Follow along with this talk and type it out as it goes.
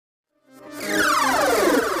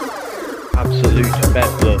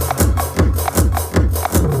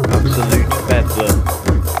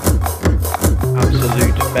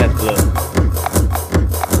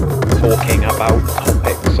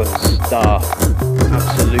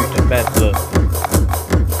Absolute bedlam.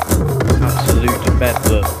 Absolute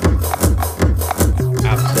bedlam.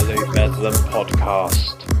 Absolute bedlam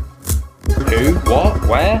podcast. Who? What?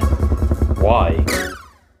 Where? Why?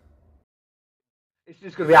 It's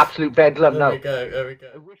just going to be absolute bedlam now. There we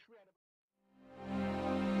go.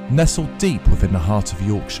 Nestled deep within the heart of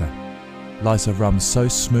Yorkshire lies a rum so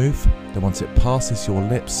smooth that once it passes your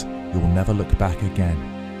lips, you'll never look back again.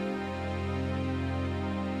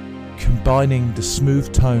 Combining the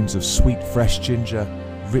smooth tones of sweet fresh ginger,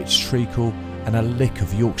 rich treacle and a lick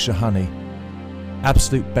of Yorkshire honey,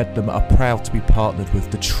 Absolute Bedlam are proud to be partnered with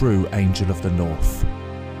the true Angel of the North.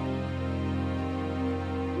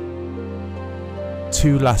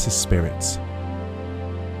 Two Lasses Spirits.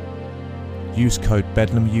 Use code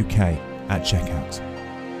BedlamUK at checkout.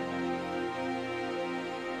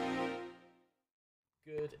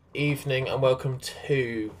 Good evening and welcome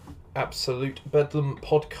to Absolute Bedlam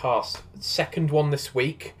podcast. Second one this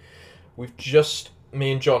week.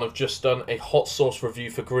 Me and John have just done a hot sauce review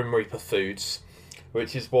for Grim Reaper Foods,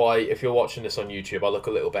 which is why, if you're watching this on YouTube, I look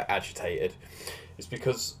a little bit agitated. It's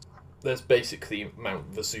because there's basically Mount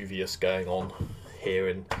Vesuvius going on here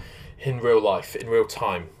in real life, in real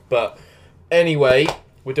time. But anyway,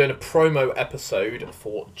 we're doing a promo episode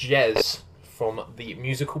for Jezz from the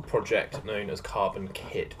musical project known as Carbon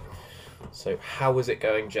Kid. So how is it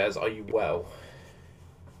going, Jezz? Are you well?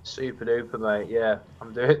 Super duper, mate. Yeah,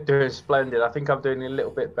 I'm doing splendid. I think I'm doing a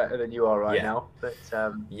little bit better than you are right now. But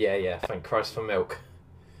yeah. Thank Christ for milk.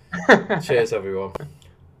 Cheers, everyone.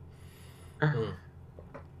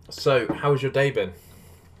 So, how has your day been?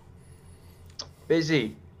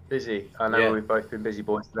 Busy. I know we've both been busy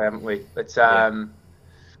boys today, haven't we? But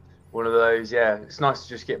one of those. Yeah, it's nice to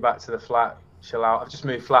just get back to the flat, chill out. I've just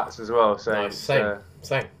moved flats as well, so nice.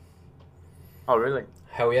 Same. Oh, really?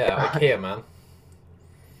 Hell yeah, IKEA, man.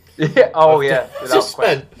 Yeah. Oh, yeah. Just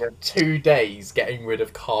spent 2 days getting rid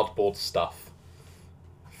of cardboard stuff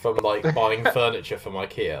from like buying furniture from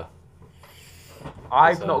IKEA.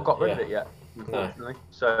 I've not got rid of it yet, unfortunately. No.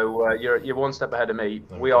 So you're one step ahead of me.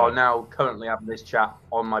 Okay. We are now currently having this chat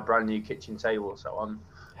on my brand new kitchen table. So I'm.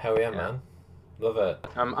 Hell yeah, man! Love it.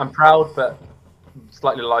 I'm proud, but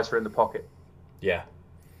slightly lighter in the pocket. Yeah.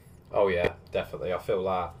 Oh yeah, definitely. I feel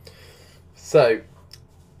that. So,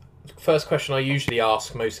 first question I usually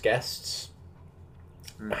ask most guests: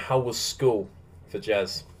 how was school for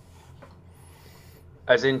Jezz?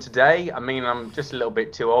 As in today? I mean, I'm just a little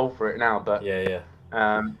bit too old for it now, but yeah.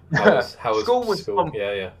 How was school? Fun.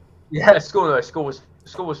 Yeah. School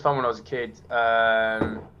was fun when I was a kid.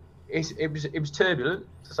 It was turbulent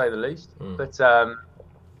to say the least, but I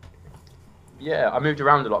moved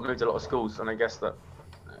around a lot. Moved a lot of schools, and I guess that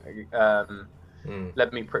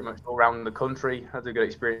led me pretty much all around the country. Had a good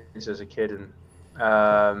experience as a kid, and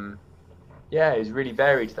it was really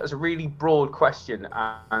varied. That was a really broad question,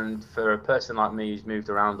 and for a person like me who's moved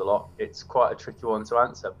around a lot, it's quite a tricky one to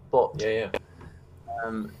answer. But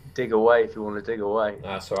dig away if you want to dig away.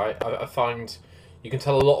 That's all right. I find you can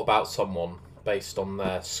tell a lot about someone based on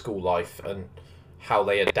their school life and how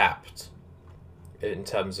they adapt in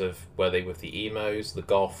terms of were they with the emos, the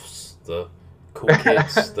goths, the cool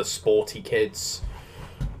kids, the sporty kids.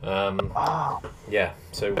 So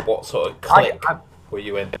what sort of clique were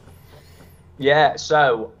you in? Yeah,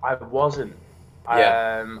 so I wasn't.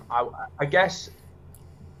 I guess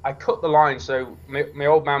I cut the line. So my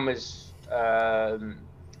old man was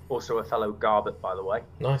also a fellow Garbett, by the way.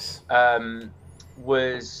 Nice.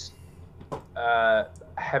 Was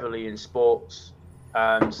heavily in sports.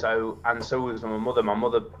 So was my mother. My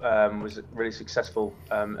mother was really successful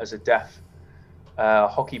as a deaf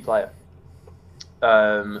hockey player.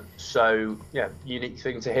 Unique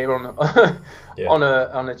thing to hear on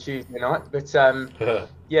on a Tuesday night. But so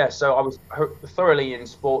I was thoroughly in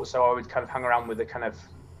sports. So I would kind of hang around with the kind of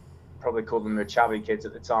probably call them the chavvy kids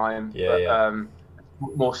at the time.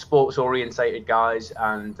 More sports orientated guys,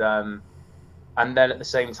 and then at the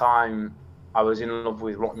same time, I was in love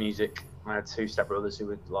with rock music. I had two stepbrothers who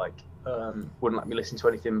would wouldn't let me listen to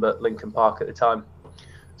anything but Linkin Park at the time.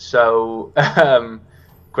 So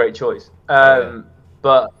great choice.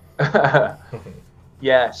 But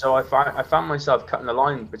so I found myself cutting the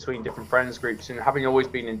line between different friends groups, and having always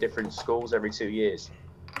been in different schools every 2 years,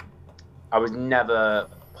 I was never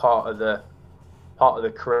part of the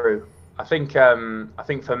crew. I think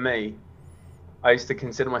for me, I used to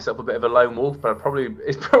consider myself a bit of a lone wolf, but it's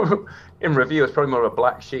probably in review, it's probably more of a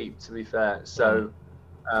black sheep, to be fair. So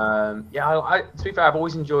to be fair, I've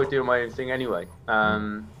always enjoyed doing my own thing anyway.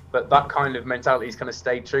 But that kind of mentality has kind of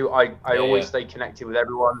stayed true. I always stay connected with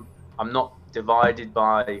everyone. I'm not divided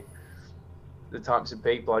by the types of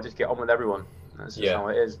people. I just get on with everyone. That's just how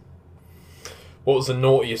it is. What was the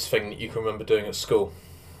naughtiest thing that you can remember doing at school?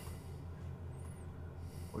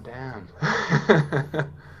 Oh, damn.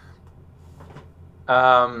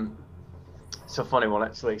 It's a funny one,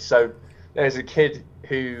 actually. So there's a kid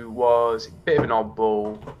who was a bit of an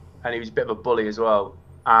oddball, and he was a bit of a bully as well.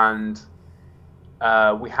 And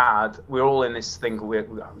we were all in this thing it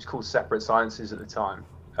was called Separate Sciences at the time.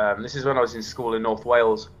 This is when I was in school in North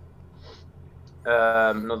Wales.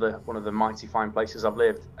 Another one of the mighty fine places I've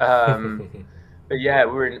lived. But yeah, it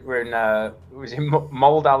was in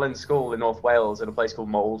Mold Allen School in North Wales, in a place called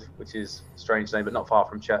Mold, which is a strange name, but not far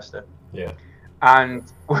from Chester. Yeah. And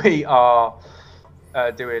we are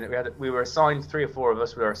we were assigned, 3 or 4 of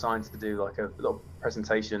us were assigned to do like a little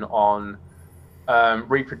presentation on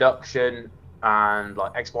reproduction and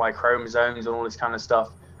like XY chromosomes and all this kind of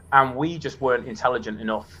stuff. And we just weren't intelligent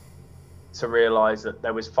enough to realise that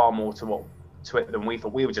there was far more to it than we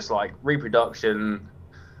thought. We were just like, reproduction,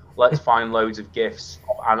 let's find loads of GIFs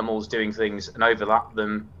of animals doing things and overlap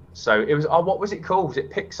them. So it was, what was it called? Was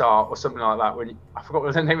it Pixar or something like that? I forgot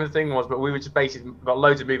what the name of the thing was, but we were just basically got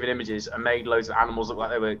loads of moving images and made loads of animals look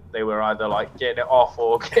like they were either like getting it off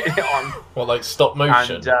or getting it on. Well, like stop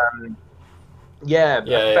motion. And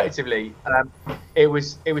effectively, it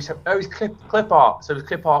was clip art. So it was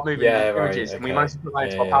clip art moving images, and we managed to put that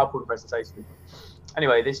into our PowerPoint presentation.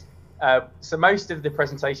 Anyway, so most of the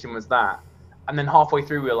presentation was that, and then halfway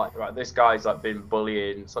through we were like, right, this guy's like been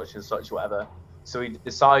bullying such and such, whatever. So we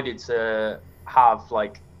decided to have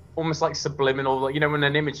like almost like subliminal, like, when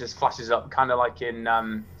an image just flashes up, kind of like in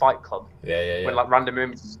Fight Club. When like random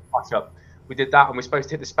images flash up. We did that, and we're supposed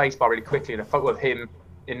to hit the space bar really quickly, and a photo of him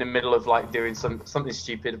in the middle of like doing something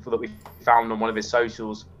stupid that we found on one of his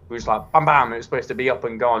socials. We was like, bam, bam, it was supposed to be up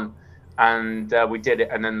and gone. And we did it,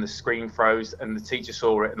 and then the screen froze, and the teacher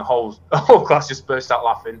saw it, and the whole class just burst out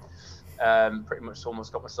laughing. Pretty much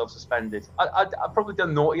almost got myself suspended. I've probably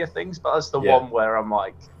done naughtier things, but that's the one where I'm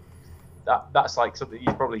like, that's like something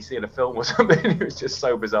you'd probably see in a film or something. It was just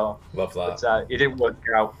so bizarre. Love that. But it didn't work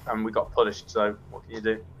out, and we got punished, so what can you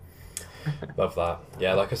do? Love that.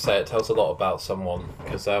 Yeah, like I say, it tells a lot about someone,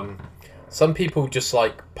 because some people just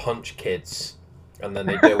like punch kids and then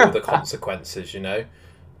they deal with the consequences,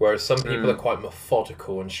 whereas some people are quite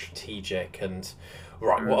methodical and strategic and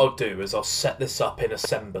right, what I'll do is I'll set this up in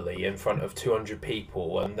assembly in front of 200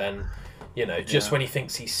 people, and then just when he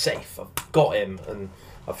thinks he's safe, I've got him. And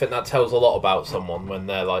I think that tells a lot about someone when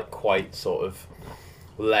they're like quite sort of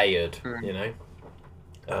layered.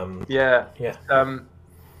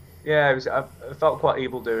 Yeah, I felt quite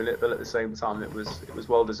evil doing it, but at the same time, it was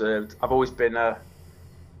well deserved. I've always been I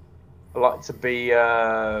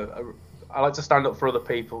like to stand up for other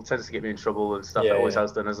people. It tends to get me in trouble and stuff. It always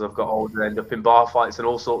has done as I've got older. End up in bar fights and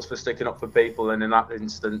all sorts for sticking up for people. And in that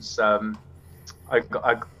instance, I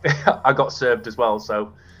got served as well.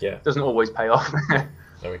 So it doesn't always pay off.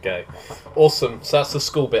 There we go. Awesome. So that's the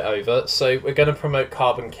school bit over. So we're going to promote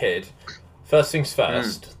Carbon Kid. First things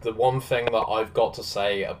first, the one thing that I've got to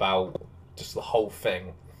say about just the whole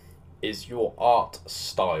thing is your art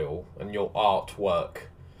style and your artwork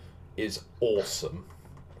is awesome.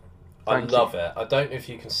 I love it. I don't know if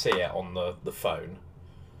you can see it on the phone,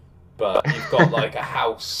 but you've got like a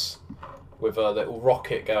house with a little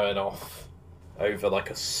rocket going off over like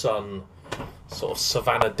a sun, sort of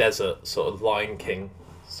savannah desert, sort of Lion King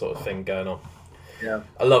sort of thing going on. Yeah.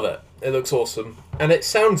 I love it. It looks awesome. And it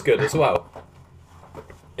sounds good as well.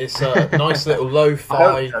 It's a nice little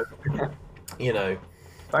lo-fi,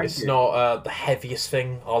 It's not the heaviest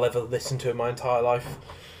thing I'll ever listen to in my entire life.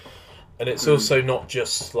 And it's also not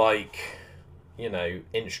just like,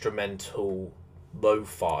 instrumental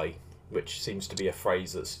lo-fi, which seems to be a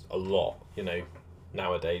phrase that's a lot,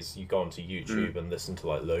 nowadays. You go onto YouTube and listen to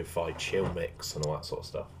like lo-fi chill mix and all that sort of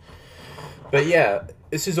stuff. But yeah,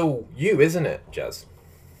 this is all you, isn't it, Jezz?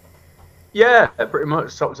 Yeah, pretty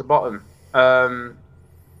much top to bottom.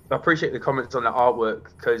 I appreciate the comments on the artwork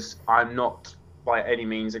because I'm not by any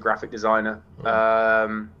means a graphic designer,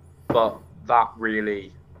 but that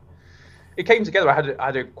really it came together.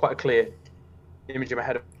 I had quite a clear image in my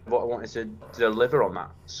head of what I wanted to deliver on that.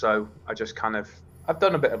 So I just I've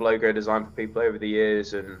done a bit of logo design for people over the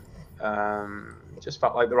years, and just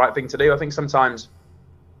felt like the right thing to do. I think sometimes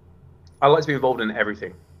I like to be involved in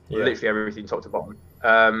everything, literally everything, top to bottom.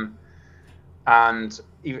 And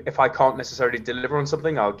if I can't necessarily deliver on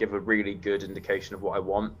something, I'll give a really good indication of what I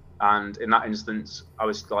want. And in that instance, I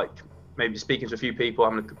was like maybe speaking to a few people,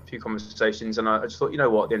 having a few conversations, and I just thought, at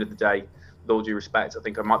the end of the day, with all due respect, I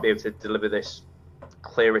think I might be able to deliver this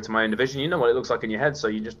clearer to my own division. You know what it looks like in your head, so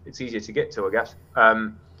it's easier to get to, I guess.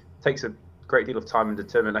 Takes a great deal of time and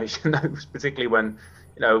determination, particularly when,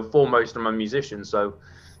 you know, foremost I'm a musician. So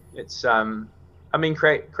it's, I mean,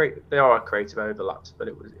 there are creative overlaps, but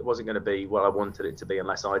it wasn't going to be what I wanted it to be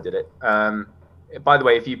unless I did it. By the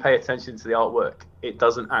way, if you pay attention to the artwork, it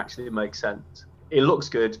doesn't actually make sense. It looks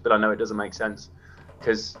good, but I know it doesn't make sense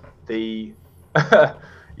because the,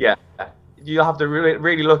 yeah, you have to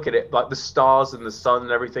really look at it. Like the stars and the sun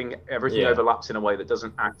and everything overlaps in a way that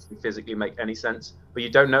doesn't actually physically make any sense. But you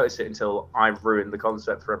don't notice it until I've ruined the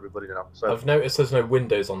concept for everybody now. So I've noticed there's no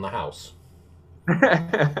windows on the house.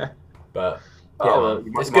 But yeah,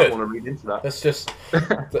 you it's might good. want to read into that. Let's just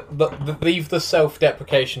leave the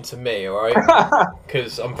self-deprecation to me, all right?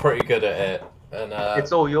 Because I'm pretty good at it, and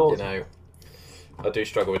it's all yours. You know, I do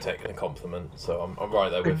struggle with taking a compliment, so I'm right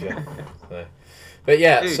there with you. So. But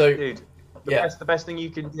yeah, dude, the best thing you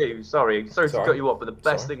can do. Sorry to cut you off, but the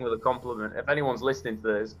best thing with a compliment, if anyone's listening to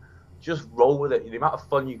this, just roll with it. The amount of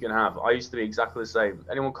fun you can have. I used to be exactly the same.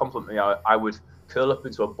 Anyone compliment me, I would curl up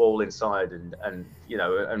into a ball inside and you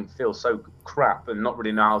know, and feel so crap and not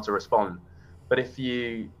really know how to respond. But if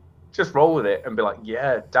you just roll with it and be like,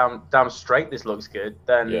 yeah, damn straight, this looks good,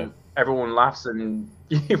 then everyone laughs and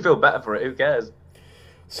you feel better for it. Who cares?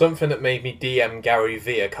 Something that made me DM Gary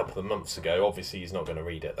V a couple of months ago, obviously he's not going to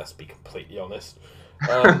read it, let's be completely honest,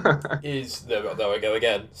 is, there I go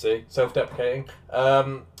again, see, self-deprecating,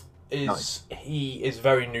 nice. He is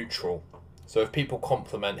very neutral. So if people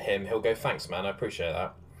compliment him, he'll go, thanks, man, I appreciate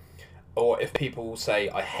that. Or if people say,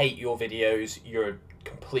 I hate your videos, you're a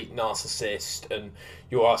complete narcissist, and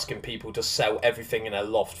you're asking people to sell everything in their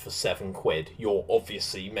loft for £7, you're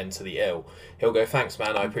obviously mentally ill. He'll go, thanks,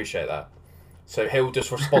 man, I appreciate that. So he'll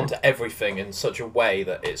just respond to everything in such a way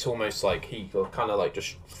that it's almost like he kind of like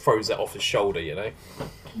just throws it off his shoulder, you know?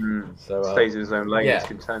 So stays in his own lane, he's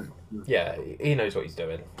content. Yeah, he knows what he's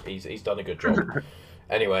doing. He's done a good job.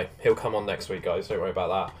 Anyway, he'll come on next week, guys. Don't worry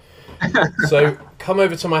about that. So, come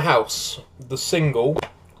over to my house. The single,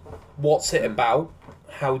 what's it about?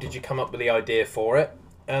 How did you come up with the idea for it?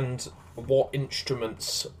 And what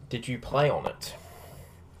instruments did you play on it?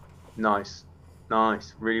 Nice.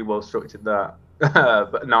 Really well structured that.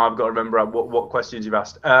 But now I've got to remember what questions you've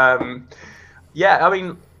asked. Yeah, I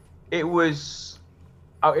mean, it was...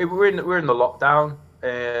 we're in the lockdown.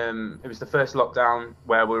 It was the first lockdown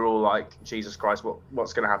where we were all like, Jesus Christ,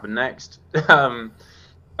 what's going to happen next?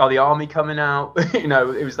 Are the army coming out? You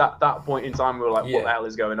know, it was that point in time we were like, what the hell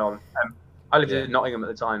is going on? I lived in Nottingham at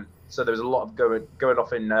the time, so there was a lot of going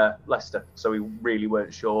off in Leicester, so we really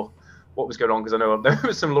weren't sure what was going on, because I know there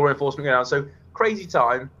was some law enforcement going on. So crazy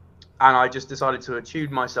time, and I just decided to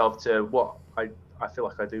attune myself to what I feel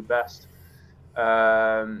like I do best.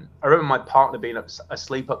 I remember my partner being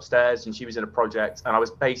asleep upstairs, and she was in a project, and I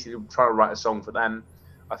was basically trying to write a song for them.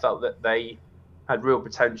 I felt that they had real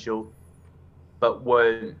potential, but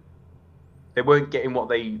they weren't getting what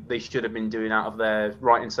they should have been doing out of their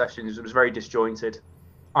writing sessions. It was very disjointed.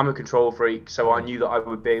 I'm a control freak, so I knew that I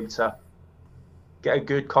would be able to get a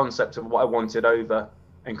good concept of what I wanted over,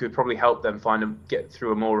 and could probably help them get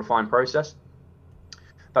through a more refined process.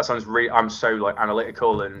 That sounds really... I'm so like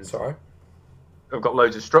analytical, and Sorry. I've got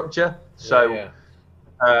loads of structure, so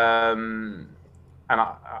and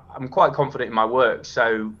I'm quite confident in my work,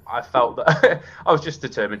 so I felt that I was just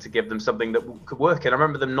determined to give them something that could work. And I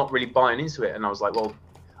remember them not really buying into it, and I was like, well,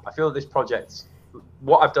 I feel that this project,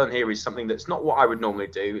 what I've done here is something that's not what I would normally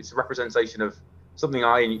do. It's a representation of something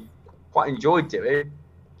I quite enjoyed doing.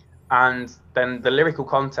 And then the lyrical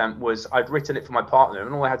content was, I'd written it for my partner,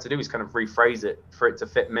 and all I had to do was kind of rephrase it for it to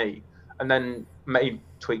fit me, and then made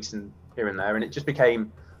tweaks and here and there, and it just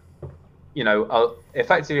became, you know,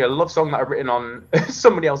 effectively a love song that I've written on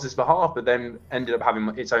somebody else's behalf, but then ended up having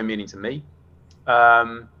its own meaning to me.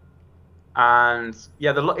 And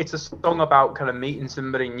yeah, it's a song about kind of meeting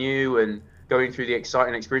somebody new and going through the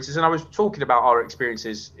exciting experiences. And I was talking about our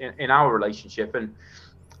experiences in our relationship, and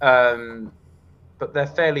but they're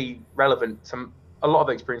fairly relevant to a lot of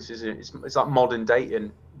experiences. It's like modern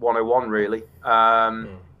dating 101, really.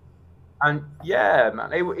 And yeah,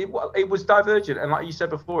 man, it was divergent. And like you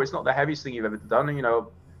said before, it's not the heaviest thing you've ever done. And, you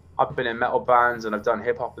know, I've been in metal bands and I've done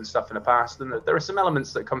hip hop and stuff in the past. And there are some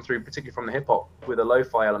elements that come through, particularly from the hip hop, with the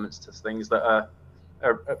lo-fi elements to things that are,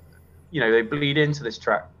 you know, they bleed into this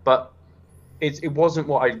track. But it wasn't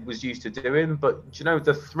what I was used to doing. But, you know,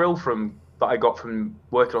 the thrill that I got from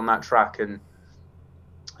working on that track, and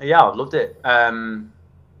yeah, I loved it.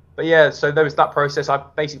 But yeah, so there was that process. I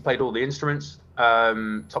basically played all the instruments.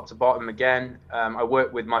 Top to bottom again. I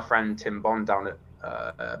worked with my friend Tim Bond down at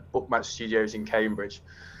Bookmatch Studios in Cambridge,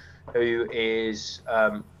 who is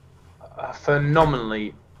a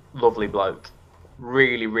phenomenally lovely bloke.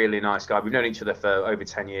 Really, really nice guy. We've known each other for over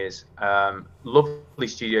 10 years. Lovely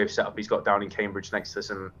studio setup he's got down in Cambridge next to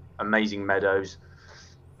some amazing meadows.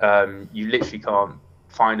 You literally can't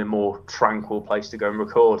find a more tranquil place to go and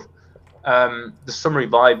record. The summery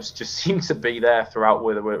vibes just seem to be there throughout,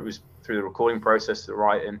 whether it was through the recording process, the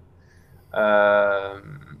writing.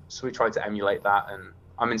 So we tried to emulate that, and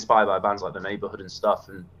I'm inspired by bands like The Neighbourhood and stuff,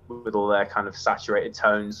 and with all their kind of saturated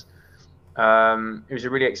tones. It was a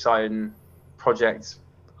really exciting project,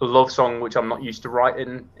 a love song which I'm not used to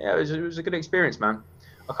writing. Yeah, it was a good experience, man.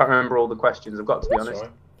 I can't remember all the questions, I've got to be honest.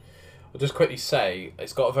 Right. I'll just quickly say,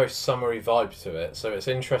 it's got a very summery vibe to it, so it's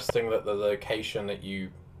interesting that the location that you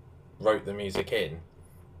wrote the music in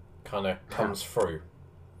kind of comes through.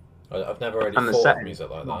 I've never really thought of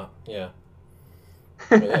music like that. Yeah.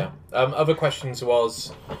 But yeah. Other questions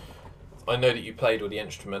was, I know that you played all the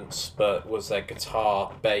instruments, but was there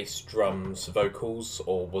guitar, bass, drums, vocals,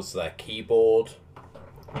 or was there keyboard?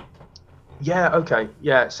 Yeah, okay.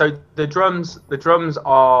 Yeah, so the drums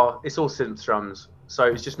are, it's all synth drums. So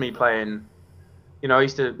it's just me playing, you know, I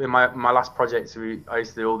used to, in my last project, I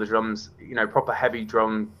used to do all the drums, you know, proper heavy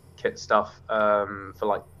drum kit stuff, for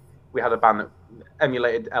like, we had a band that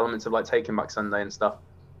emulated elements of like Taking Back Sunday and stuff.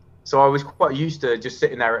 So I was quite used to just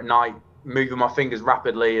sitting there at night, moving my fingers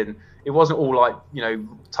rapidly, and it wasn't all like, you know,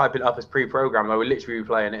 typing it up as pre-programmed. I would literally be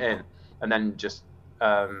playing it in and then just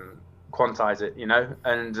quantize it, you know.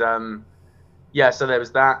 And yeah, so there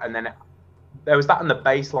was that, and then there was that on the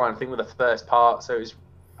bass line, I think, with the first part. So it was,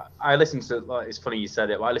 I listened to, like, it's funny you said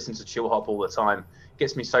it, but I listen to chill hop all the time. It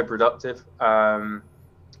gets me so productive when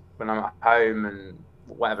I'm at home and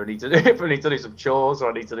whatever I need to do. If I need to do some chores or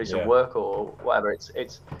I need to do some work or whatever,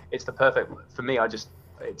 it's the perfect, for me,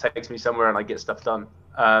 it takes me somewhere and I get stuff done.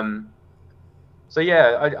 So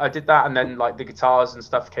yeah, I did that, and then like the guitars and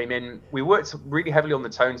stuff came in. We worked really heavily on the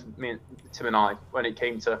tones, Tim and I, when it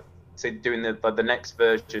came to doing the next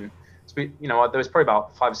version. So we, you know, there was probably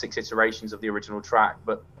about 5 or 6 iterations of the original track,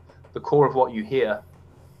 but the core of what you hear,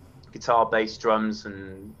 guitar, bass, drums,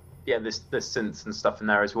 and yeah, there's synths and stuff in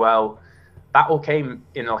there as well. That all came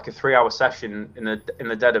in like a 3-hour session in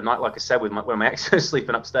the dead of night, like I said, when my ex was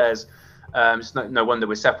sleeping upstairs. It's no wonder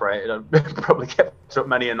we're separated. I probably kept up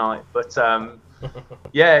many a night, but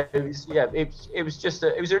yeah, it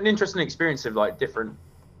was an interesting experience of like different,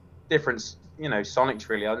 you know, sonics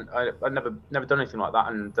really. I've never done anything like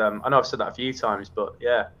that, and I know I've said that a few times, but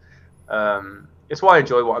yeah, it's why I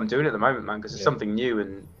enjoy what I'm doing at the moment, man, because it's something new,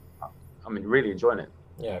 and I'm really enjoying it.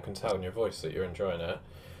 Yeah, I can tell in your voice that you're enjoying it.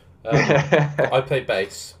 I play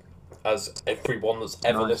bass, as everyone that's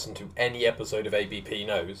ever listened to any episode of ABP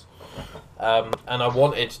knows, and I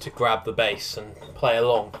wanted to grab the bass and play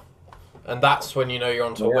along, and that's when you know you're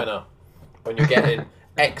onto a winner, when you're getting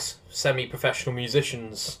ex-semi-professional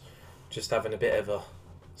musicians just having a bit of a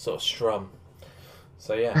sort of strum.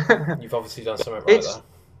 So yeah, you've obviously done something right there.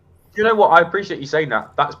 You know what? I appreciate you saying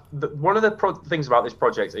that. That's one of the things about this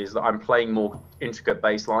project is that I'm playing more intricate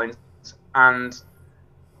bass lines, and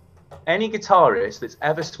any guitarist that's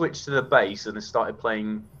ever switched to the bass and has started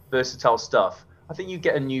playing versatile stuff, I think you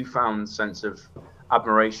get a newfound sense of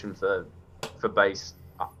admiration for bass.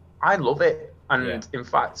 I love it, and in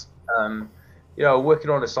fact, you know, working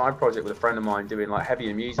on a side project with a friend of mine doing like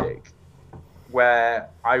heavier music, where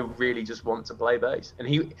I really just want to play bass, and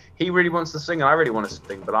he really wants to sing, and I really want to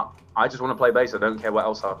sing, but I just want to play bass. I don't care what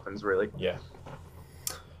else happens, really. Yeah,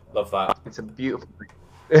 love that. It's a beautiful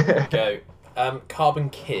thing. Go. Carbon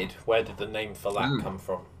Kid, where did the name for that come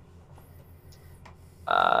from?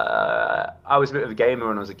 I was a bit of a gamer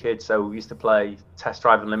when I was a kid, so we used to play Test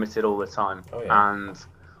Drive Unlimited all the time. Oh, yeah. And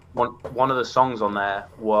one of the songs on there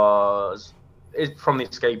is from the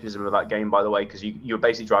escapism of that game, by the way, because you were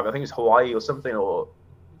basically driving, I think it's Hawaii or something, or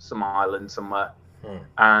some island somewhere,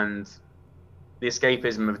 and the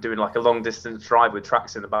escapism of doing like a long distance drive with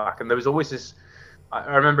tracks in the back. And there was always this,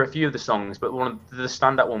 I remember a few of the songs, but one of the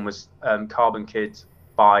standout one was Carbon Kid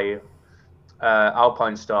by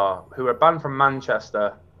Alpine Star, who are a band from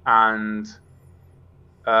Manchester, and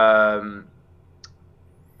I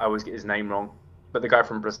always get his name wrong, but the guy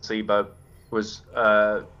from Placebo was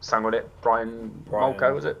sang on it. Brian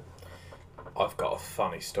Molko, was it? I've got a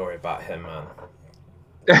funny story about him, man.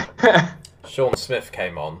 Sean Smith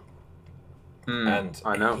came on, and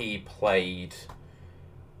he played.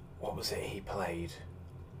 What was it he played?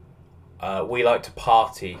 We Like to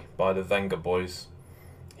Party by the Venga Boys.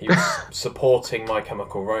 He was supporting My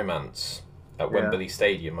Chemical Romance at Wembley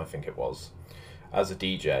Stadium, I think it was, as a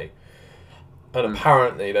DJ. And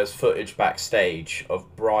apparently there's footage backstage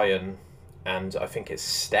of Brian and I think it's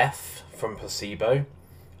Steph from Placebo.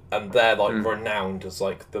 And they're like renowned as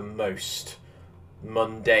like the most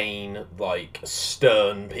mundane, like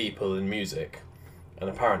stern people in music, and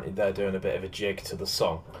apparently they're doing a bit of a jig to the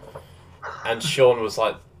song. And Sean was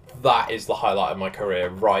like, that is the highlight of my career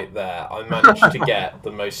right there. I managed to get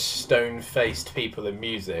the most stone-faced people in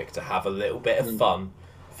music to have a little bit of fun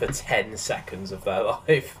for 10 seconds of their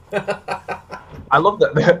life. I love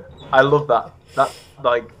that. I love that. That,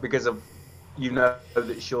 like, because of, you know,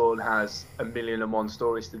 that Sean has 1,000,001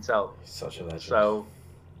 stories to tell. He's such a legend. So,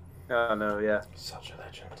 I know, yeah. Such a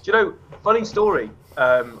legend. Do you know, funny story,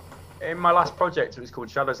 in my last project, it was called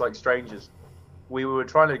Shadows Like Strangers. We were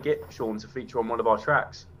trying to get Sean to feature on one of our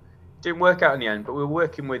tracks. Didn't work out in the end, but we were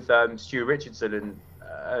working with Stu Richardson,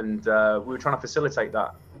 and we were trying to facilitate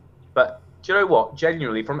that. But do you know what?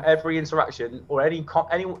 Genuinely, from every interaction or any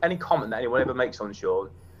comment that anyone ever makes on Sean,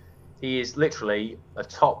 he is literally a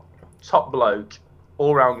top bloke,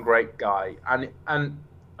 all round great guy, and I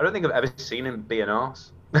don't think I've ever seen him be an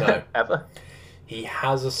arse. No. Ever. He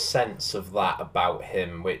has a sense of that about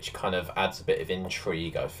him, which kind of adds a bit of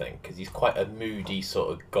intrigue, I think, because he's quite a moody sort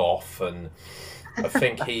of goth, and I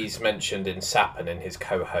think he's mentioned in Sappin, in his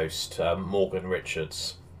co-host, Morgan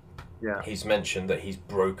Richards. Yeah. He's mentioned that he's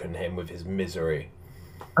broken him with his misery.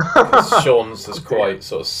 Because Sean's is quite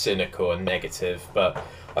sort of cynical and negative, but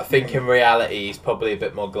I think in reality he's probably a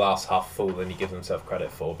bit more glass half full than he gives himself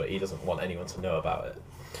credit for, but he doesn't want anyone to know about it.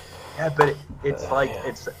 Yeah, but it's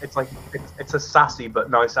a sassy but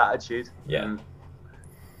nice attitude. Yeah. And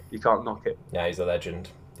you can't knock it. Yeah, he's a legend.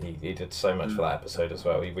 He did so much for that episode as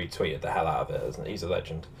well. He retweeted the hell out of it, isn't he? He's a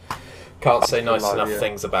legend. Can't say nice enough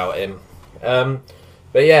things about him.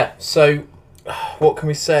 But yeah, so what can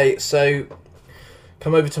we say? So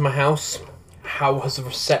come over to my house. How has the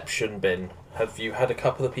reception been? Have you had a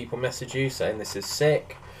couple of people message you saying this is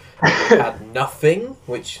sick? Have you had nothing,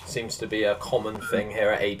 which seems to be a common thing here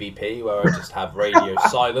at ABP, where I just have radio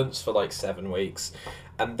silence for like 7 weeks.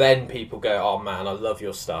 And then people go, oh man, I love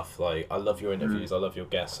your stuff. Like, I love your interviews. I love your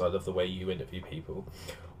guests. I love the way you interview people.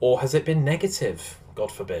 Or has it been negative?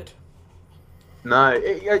 God forbid. No,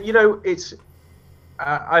 you know, it's.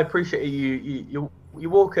 I appreciate you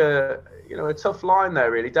walk a tough line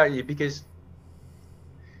there, really, don't you? Because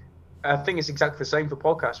I think it's exactly the same for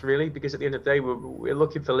podcasts, really. Because at the end of the day, we're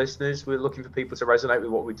looking for listeners. We're looking for people to resonate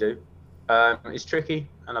with what we do. It's tricky,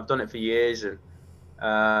 and I've done it for years,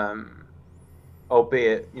 and.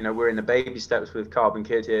 Albeit, you know, we're in the baby steps with Carbon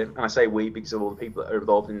Kid here, and I say we because of all the people that are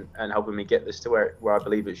involved in and helping me get this to where I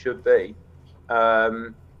believe it should be. Yeah,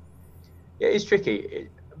 it's tricky,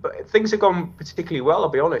 but things have gone particularly well. I'll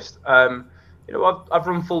be honest. You know, I've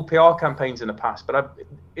run full PR campaigns in the past, but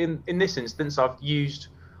in this instance,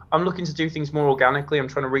 I'm looking to do things more organically. I'm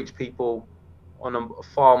trying to reach people on a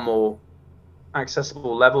far more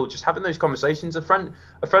accessible level, just having those conversations. A friend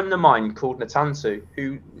of mine called Natantu,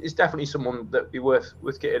 who is definitely someone that'd be worth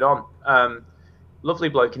getting on. Lovely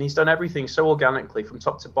bloke, and he's done everything so organically from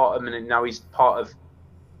top to bottom, and now he's part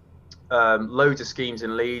of loads of schemes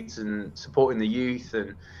in Leeds and supporting the youth,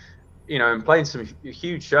 and you know, and playing some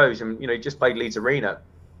huge shows, and you know, he just played Leeds Arena.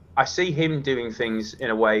 I see him doing things in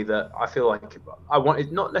a way that I feel like I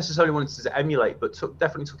wanted, not necessarily wanted to emulate, but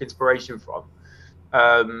definitely took inspiration from.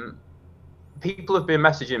 People have been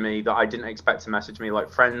messaging me that I didn't expect to message me,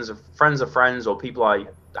 like friends of friends, or people I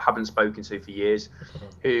haven't spoken to for years,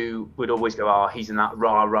 who would always go, "Oh, he's in that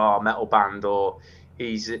rah metal band," or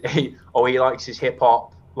he likes his hip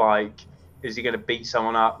hop. Like, is he going to beat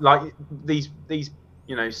someone up? Like these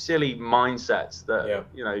you know, silly mindsets that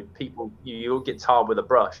you know, people you'll get tarred with a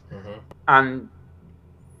brush. And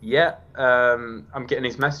yeah, I'm getting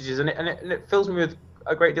these messages, and it fills me with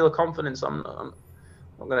a great deal of confidence. I'm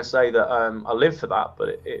not going to say that I live for that,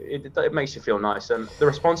 but it makes you feel nice, and the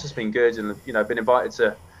response has been good. And you know, I've been invited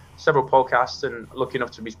to several podcasts, and lucky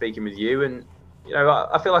enough to be speaking with you. And you know,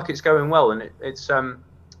 I feel like it's going well, and it's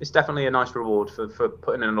definitely a nice reward for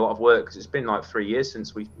putting in a lot of work, because it's been like 3 years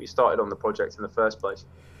since we started on the project in the first place.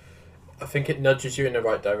 I think it nudges you in the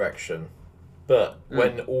right direction, but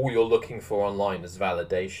when all you're looking for online is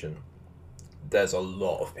validation, there's a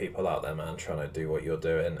lot of people out there, man, trying to do what you're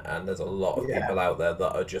doing, and there's a lot of people out there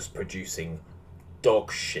that are just producing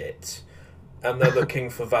dog shit, and they're looking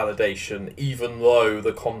for validation even though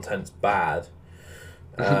the content's bad.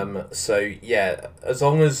 So yeah, as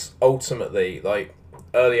long as ultimately, like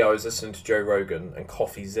earlier I was listening to Joe Rogan and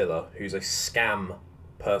CoffeeZilla, who's a scam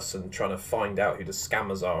person trying to find out who the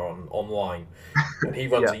scammers are online, and he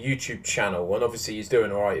runs a YouTube channel, and obviously he's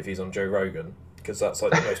doing alright if he's on Joe Rogan, because that's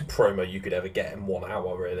like the most promo you could ever get in 1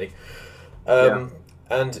 hour, really.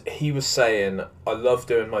 And he was saying, I love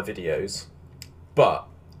doing my videos, but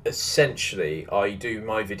essentially I do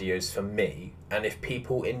my videos for me, and if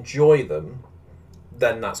people enjoy them,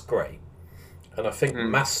 then that's great. And I think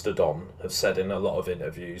Mastodon have said in a lot of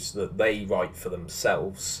interviews that they write for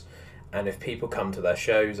themselves, and if people come to their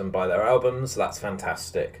shows and buy their albums, that's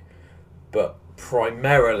fantastic. But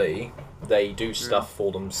primarily, they do stuff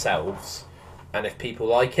for themselves, and if people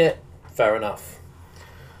like it, fair enough.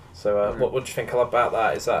 So what would you think about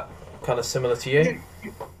that? Is that kind of similar to you?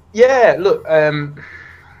 Yeah, look, I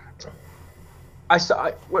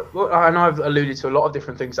know I've alluded to a lot of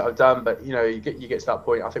different things that I've done, but you get to that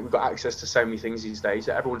point. I think we've got access to so many things these days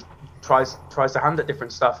that everyone tries to hand at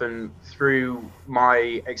different stuff. And through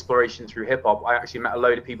my exploration through hip hop, I actually met a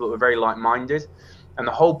load of people that were very like-minded. And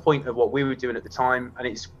the whole point of what we were doing at the time, and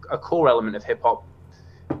it's a core element of hip hop,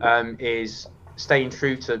 is staying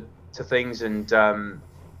true to things and trying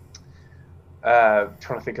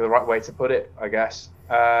to think of the right way to put it, I guess.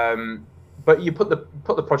 But you put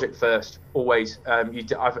the project first always. I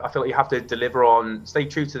feel like you have to stay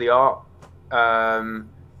true to the art,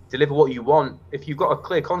 deliver what you want. If you've got a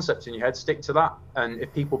clear concept in your head, stick to that. And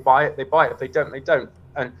if people buy it, they buy it. If they don't, they don't.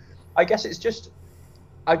 And I guess it's just,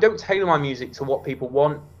 I don't tailor my music to what people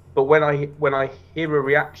want, but when I hear a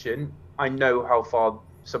reaction, I know how far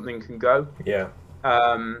something can go. Yeah.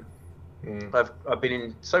 I've been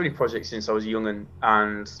in so many projects since I was young,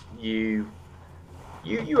 and you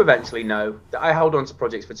eventually know that I held on to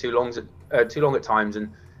projects for too long at times,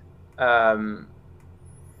 and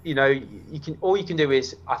all you can do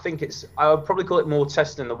is, I would probably call it more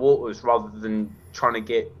testing the waters rather than trying to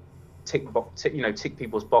get tick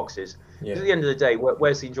people's boxes. Because at the end of the day,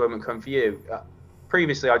 where's the enjoyment come for you?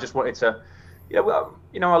 Previously, I just wanted to, I love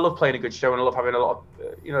playing a good show, and I love having a lot of,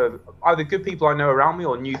 either good people I know around me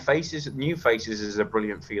or new faces. New faces is a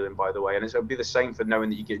brilliant feeling, by the way, and it'll be the same for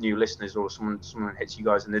knowing that you get new listeners or someone hits you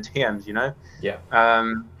guys in the DMs, Yeah.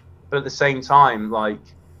 But at the same time, like,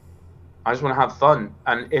 I just want to have fun,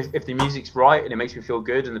 and if the music's right and it makes me feel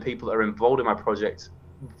good, and the people that are involved in my project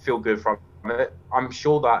feel good from it, I'm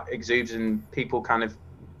sure that exudes, and people kind of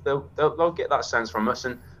they'll get that sense from us,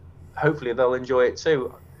 and hopefully they'll enjoy it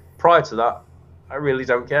too. Prior to that, I really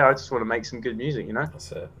don't care. I just want to make some good music,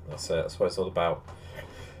 That's it. That's what it's all about.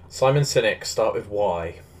 Simon Sinek, start with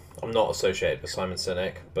Y. I'm not associated with Simon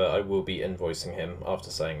Sinek, but I will be invoicing him after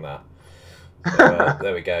saying that. So,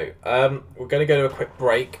 there we go. We're going to go to a quick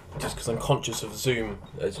break, just because I'm conscious of Zoom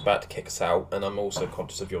is about to kick us out, and I'm also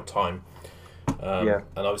conscious of your time. And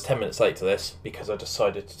I was 10 minutes late to this because I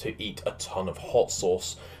decided to eat a ton of hot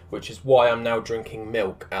sauce, which is why I'm now drinking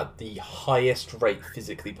milk at the highest rate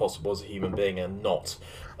physically possible as a human being and not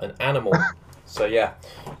an animal. So yeah,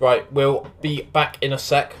 right, we'll be back in a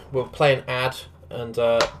sec. We'll play an ad, and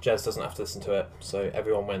Jezz doesn't have to listen to it, so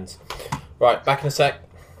everyone wins. Right, back in a sec.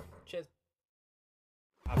 Cheers.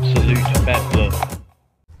 Absolute bedlam.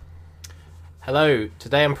 Hello,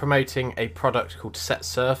 today I'm promoting a product called Set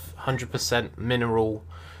Surf 100% mineral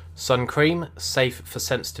sun cream, safe for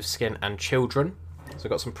sensitive skin and children. So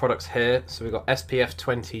I've got some products here. So we've got SPF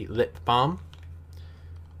 20 lip balm,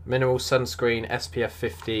 mineral sunscreen, SPF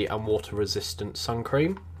 50 and water resistant sun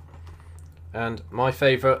cream, and my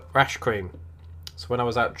favourite, rash cream. So when I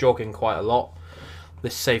was out jogging quite a lot,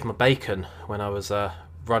 this saved my bacon when I was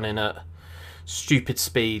running at stupid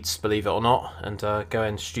speeds, believe it or not, and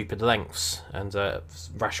going stupid lengths, and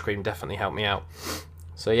rash cream definitely helped me out.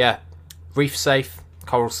 So yeah, reef safe,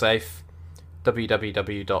 coral safe,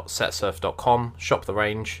 www.setsurf.com, shop the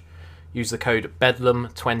range, use the code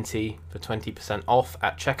BEDLAM20 for 20% off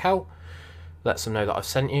at checkout. Let them know that I've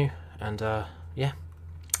sent you, and yeah,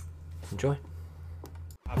 enjoy.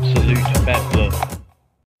 Absolute bedlam. And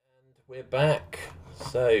we're back.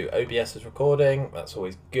 So OBS is recording, that's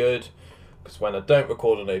always good. Because when I don't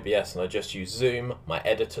record on OBS and I just use Zoom, my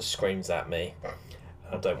editor screams at me.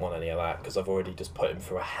 And I don't want any of that because I've already just put him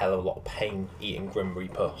through a hell of a lot of pain eating Grim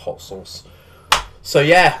Reaper hot sauce. So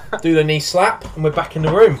yeah, do the knee slap and we're back in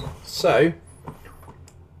the room. So,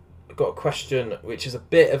 I've got a question which is a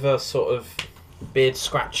bit of a sort of beard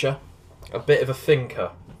scratcher, a bit of a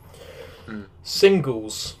thinker.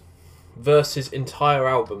 Singles versus entire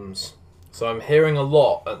albums. So I'm hearing a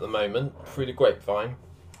lot at the moment through the grapevine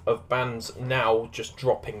of bands now just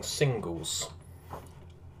dropping singles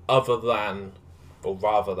rather than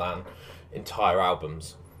entire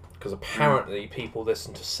albums, because apparently people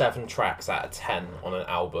listen to 7 tracks out of 10 on an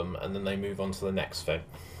album and then they move on to the next thing,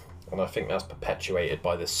 and I think that's perpetuated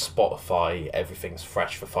by this Spotify everything's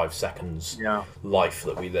fresh for 5 seconds life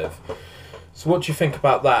that we live. So what do you think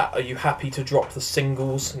about that? Are you happy to drop the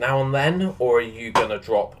singles now and then, or are you going to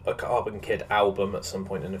drop a Carbon Kid album at some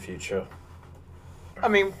point in the future? I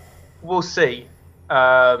mean, we'll see.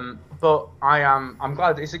 But I'm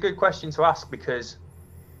glad. It's a good question to ask, because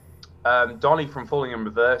Donnie from Falling in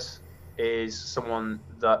Reverse is someone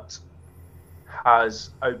that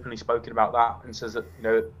has openly spoken about that and says that, you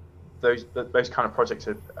know, those kind of projects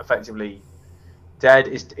are effectively dead.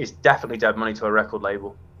 It's definitely dead money to a record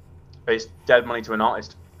label. It's dead money to an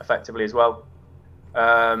artist effectively as well.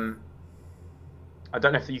 I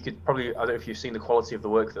don't know if you could probably, I don't know if you've seen the quality of the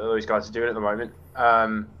work that those guys are doing at the moment.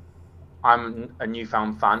 I'm a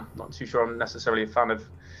newfound fan. Not too sure I'm necessarily a fan of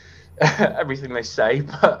everything they say,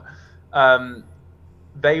 but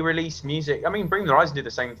they release music. I mean, Bring the Horizon did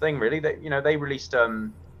the same thing, really. They released. I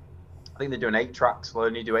think they're doing 8 tracks. They'll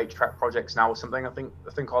only do 8-track projects now or something. I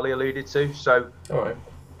think Ollie alluded to. So, all right.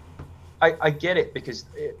 I get it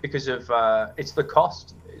because of it's the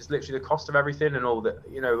cost. It's literally the cost of everything and all the,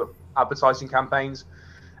 you know, advertising campaigns.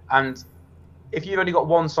 And if you've only got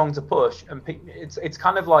one song to push, and it's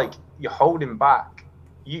kind of like you're holding back.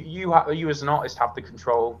 You as an artist have the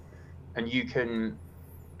control, and you can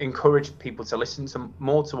encourage people to listen to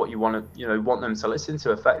more to what you want them to listen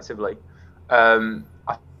to effectively.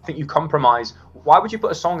 I think you compromise. Why would you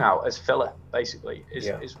put a song out as filler? Basically,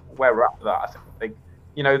 is where we're at with that. I think,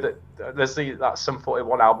 you know, that there's that Sum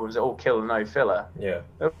 41 albums that all kill and no filler. Yeah.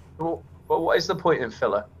 Well, what is the point in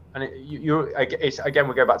filler? And again,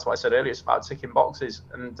 we go back to what I said earlier. It's about ticking boxes.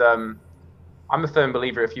 And I'm a firm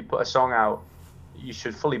believer. If you put a song out, you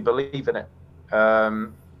should fully believe in it.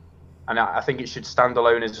 And I think it should stand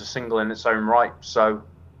alone as a single in its own right. So,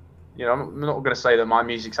 you know, I'm not going to say that my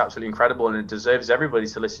music's absolutely incredible and it deserves everybody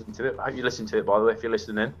to listen to it. I hope you listen to it, by the way, if you're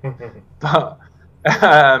listening. But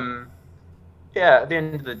yeah, at the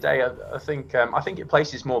end of the day, I think it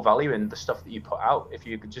places more value in the stuff that you put out if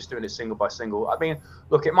you're just doing it single by single. I mean,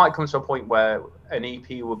 look, it might come to a point where an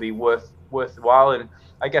EP will be worthwhile, and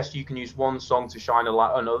I guess you can use one song to shine a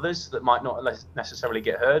light on others that might not necessarily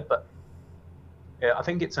get heard. But yeah, I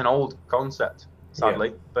think it's an old concept, sadly.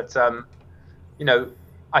 Yeah. But you know,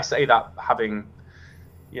 I say that having,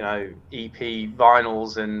 you know, EP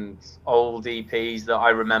vinyls and old EPs that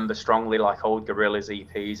I remember strongly, like old Gorillaz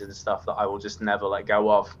EPs and stuff that I will just never let go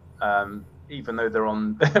of, even though they're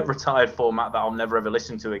on retired format that I'll never ever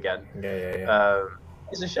listen to again. Yeah.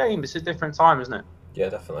 It's a shame. It's a different time, isn't it? Yeah,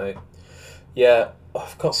 definitely. Yeah,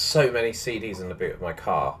 I've got so many CDs in the boot of my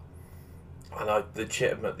car, and I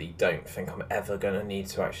legitimately don't think I'm ever going to need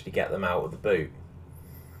to actually get them out of the boot.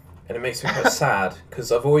 And it makes me quite sad,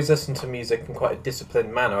 because I've always listened to music in quite a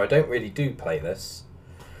disciplined manner. I don't really do playlists.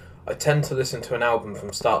 I tend to listen to an album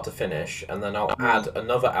from start to finish, and then I'll add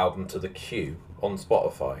another album to the queue on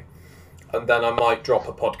Spotify. And then I might drop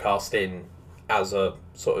a podcast in as a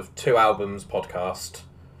sort of 2 albums podcast,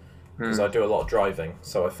 because I do a lot of driving.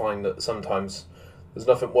 So I find that sometimes there's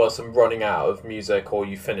nothing worse than running out of music, or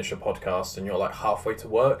you finish a podcast and you're like halfway to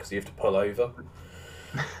work, so you have to pull over.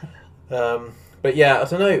 But yeah, I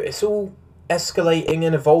don't know, it's all escalating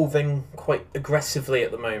and evolving quite aggressively at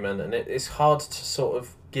the moment, and it's hard to sort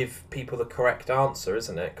of give people the correct answer,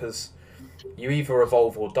 isn't it? Because you either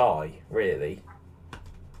evolve or die, really.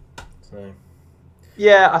 So,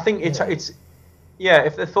 yeah, I think it's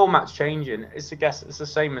if the format's changing, it's the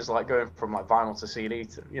same as like going from like vinyl to CD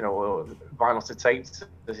to, you know, or vinyl to tape to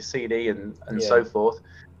the CD and so forth.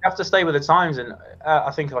 You have to stay with the times, and I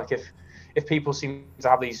think like if people seem to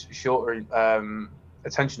have these shorter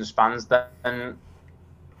attention spans, then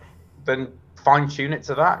fine tune it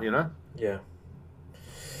to that, you know? Yeah.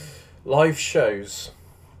 Live shows.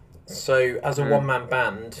 So, as a one-man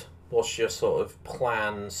band, what's your sort of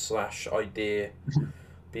plan / idea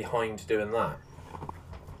behind doing that?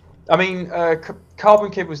 I mean,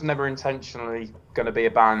 Carbon Kid was never intentionally going to be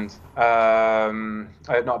a band. Not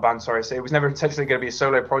a band, sorry. So it was never intentionally going to be a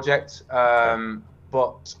solo project.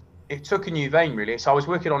 But it took a new vein, really. So I was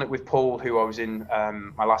working on it with Paul, who I was in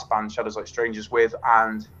my last band, Shadows Like Strangers, with,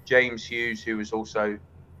 and James Hughes, who was also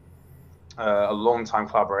a long-time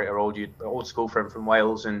collaborator, old school friend from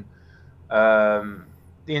Wales. And the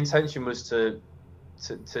intention was to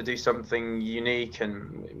do something unique,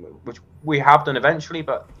 and which we have done eventually.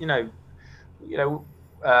 But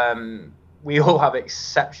we all have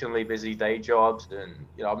exceptionally busy day jobs, and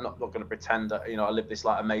I'm not going to pretend that I live this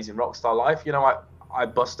like amazing rock star life. I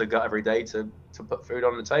bust a gut every day to put food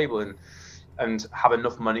on the table and have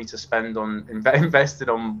enough money to spend on invested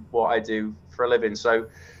on what I do for a living. So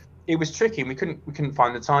it was tricky. We couldn't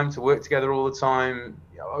find the time to work together all the time,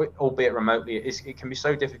 albeit remotely. It can be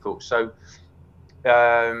so difficult. So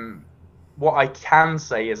what I can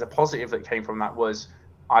say as a positive that came from that was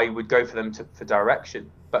I would go for them for direction,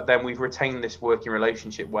 but then we've retained this working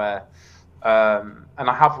relationship where and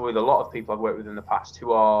I have with a lot of people I've worked with in the past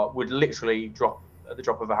who would literally at the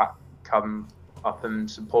drop of a hat come up and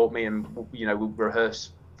support me, and we'll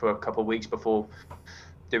rehearse for a couple of weeks before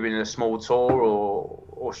doing a small tour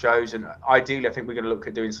or shows. And ideally, I think we're going to look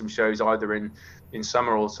at doing some shows either in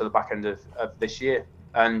summer or to the back end of this year.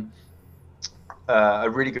 And a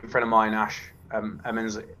really good friend of mine, Ash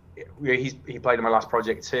Emmons, he played in my last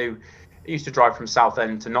project too. He used to drive from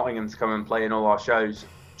Southend to Nottingham to come and play in all our shows.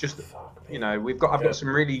 Just, you know, I've got some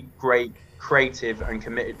really great, creative and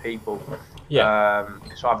committed people. Yeah.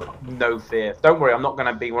 So I've no fear. Don't worry, I'm not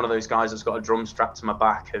going to be one of those guys that's got a drum strapped to my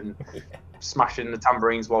back and smashing the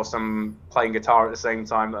tambourines whilst I'm playing guitar at the same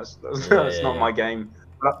time. That's not my game.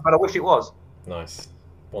 But I wish it was. Nice.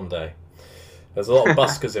 One day. There's a lot of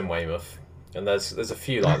buskers in Weymouth, and there's a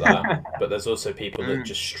few like that. But there's also people that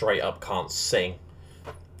just straight up can't sing,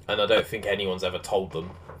 and I don't think anyone's ever told them.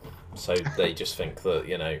 So they just think that,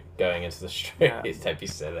 you know, going into the streets, don't be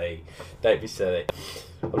silly.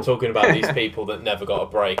 I'm talking about these people that never got a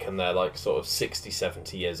break, and they're like sort of 60,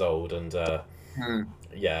 70 years old, and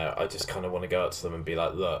yeah, I just kind of want to go up to them and be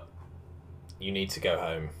like, look, you need to go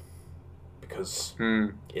home because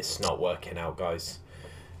it's not working out, guys.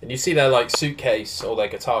 And you see their like suitcase or their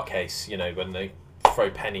guitar case, you know, when they throw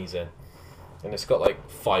pennies in, and it's got like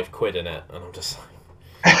 £5 in it, and I'm just like,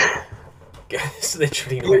 it's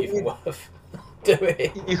literally not even worth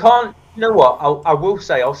doing. You can't. You know what? I will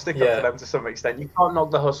say I'll stick up for them to some extent. You can't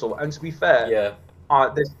knock the hustle. And to be fair,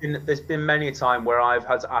 there's been many a time where I've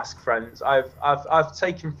had to ask friends. I've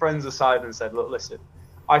taken friends aside and said, look, listen,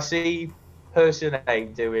 I see person A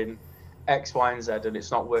doing X, Y, and Z, and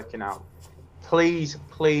it's not working out. Please,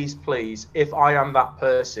 please, please, if I am that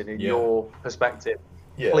person in your perspective,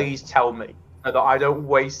 please tell me so that I don't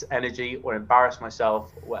waste energy or embarrass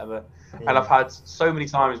myself or whatever. And I've had so many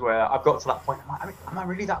times where I've got to that point. Am I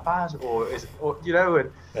really that bad, or you know?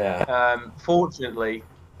 And fortunately,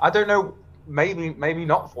 I don't know. Maybe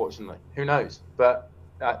not. Fortunately, who knows? But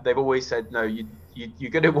they've always said, no,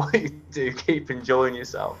 you're good at what you do. Keep enjoying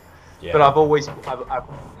yourself. Yeah. But I've always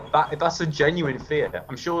that's a genuine fear.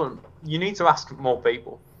 I'm sure you need to ask more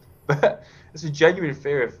people, but it's a genuine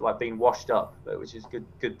fear of like being washed up, which is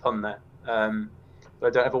good pun there. But I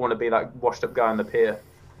don't ever want to be that washed up guy on the pier.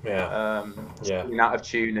 Being out of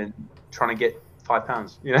tune and trying to get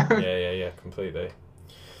 £5, you know. yeah, completely.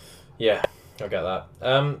 Yeah, I get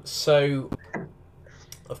that. So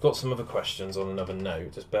I've got some other questions on another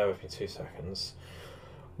note. Just bear with me 2 seconds.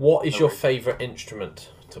 What is your favourite instrument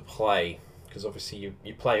to play? Because obviously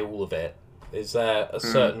you play all of it. Is there a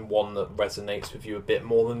certain one that resonates with you a bit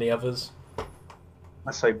more than the others?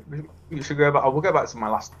 I say you should go back. I will go back to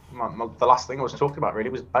the last thing I was talking about. Really,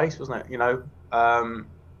 was bass, wasn't it? You know.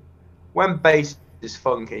 When bass is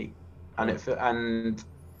funky, and if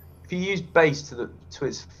you use bass to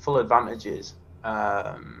its full advantages,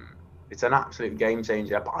 it's an absolute game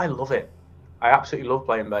changer. But I love it. I absolutely love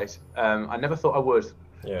playing bass. I never thought I would.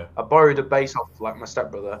 Yeah. I borrowed a bass off like my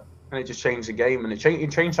stepbrother, and it just changed the game, and it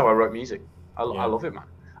changed how I wrote music. I love it, man.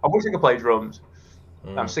 I wish I could play drums.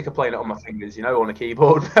 I'm sick of playing it on my fingers, you know, on a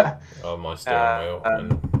keyboard. Oh, my steering wheel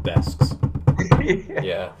and desks.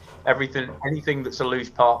 Yeah. Anything that's a loose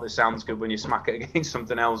part that sounds good when you smack it against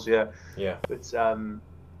something else. Yeah. But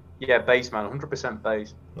bass, man, 100%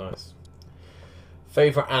 bass. Nice.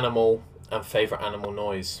 Favorite animal and favorite animal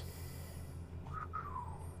noise.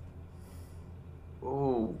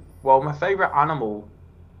 Ooh, well, my favorite animal.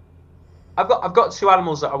 I've got two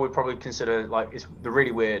animals that I would probably consider they're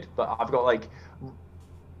really weird, but I've got like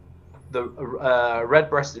the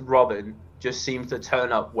red-breasted robin. Just seems to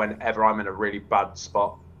turn up whenever I'm in a really bad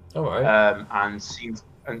spot. All right.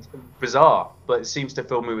 And bizarre, but it seems to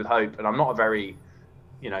fill me with hope. And I'm not a very,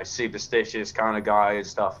 superstitious kind of guy and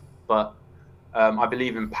stuff. But I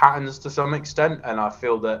believe in patterns to some extent, and I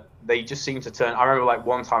feel that they just seem to turn. I remember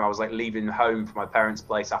one time I was leaving home from my parents'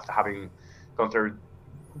 place after having gone through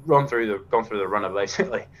the runner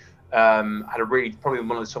basically. Had probably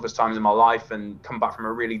one of the toughest times in my life, and come back from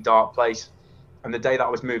a really dark place. And the day that I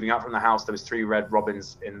was moving out from the house, there was 3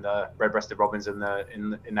 red-breasted robins in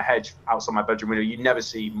the hedge outside my bedroom window. You never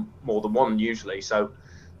see more than one usually. So,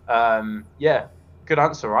 good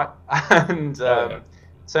answer, right? And in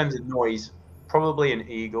terms of noise, probably an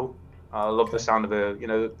eagle. I love the sound of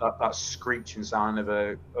that screeching sound of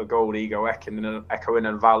a gold eagle echoing in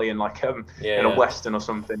a valley in in a western or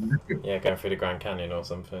something. Yeah, going through the Grand Canyon or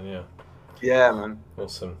something. Yeah. Yeah, man.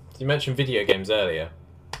 Awesome. You mentioned video games earlier.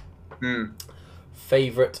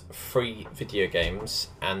 Favorite 3 video games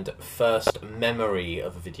and first memory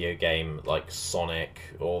of a video game like Sonic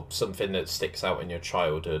or something that sticks out in your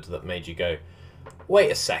childhood that made you go, wait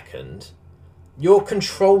a second, you're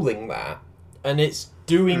controlling that and it's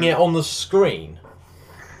doing it on the screen.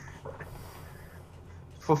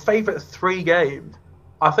 For favorite 3 games,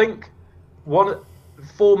 I think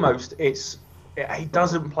foremost, it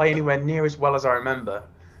doesn't play anywhere near as well as I remember,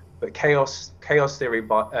 but Chaos Theory,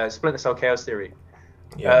 Splinter Cell Chaos Theory.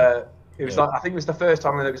 Yeah. It was like, I think it was the first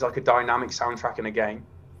time that it was like a dynamic soundtrack in a game.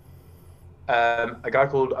 A guy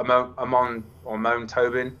called Amon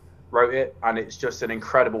Tobin wrote it, and it's just an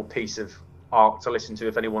incredible piece of art to listen to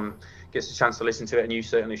if anyone gets a chance to listen to it, and you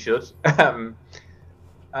certainly should.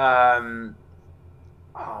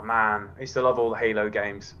 Oh man, I used to love all the Halo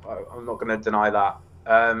games. I'm not going to deny that.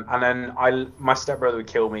 And then my stepbrother would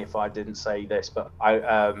kill me if I didn't say this, but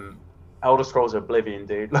Elder Scrolls Oblivion,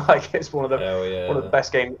 dude. Like, it's one of the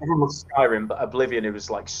best games. Everyone loves Skyrim, but Oblivion, it was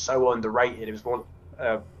like so underrated. It was one.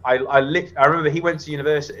 I remember he went to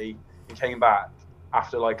university and came back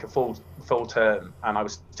after like a full term, and I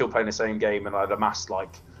was still playing the same game, and I'd amassed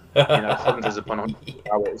like hundreds upon hundreds of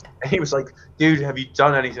hours. And he was like, "Dude, have you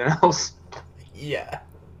done anything else?" Yeah.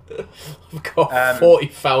 I've got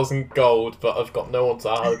 40,000 gold, but I've got no one to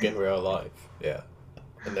hug in real life. Yeah.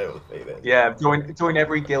 I know the feeling. Yeah, joined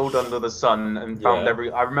every guild under the sun and found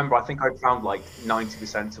every. I remember, I think I found like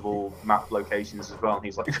 90% of all map locations as well. And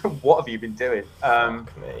he's like, "What have you been doing?"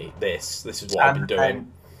 Fuck me. This is what I've been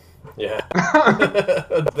doing. Yeah.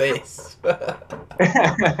 This.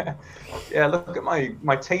 Yeah, look at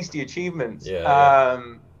my tasty achievements. Yeah.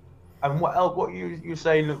 And what else? What you're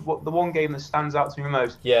saying? What the one game that stands out to me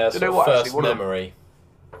most? Yeah, first memory.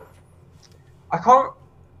 I can't.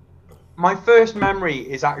 My first memory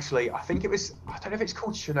is actually, I think it was, I don't know if it's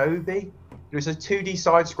called Shinobi. It was a 2D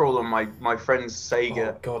side scroll on my friend's Sega.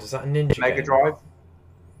 Oh God, is that a ninja Mega game? Drive?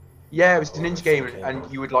 Yeah, it was a ninja game,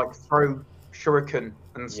 and you would like throw shuriken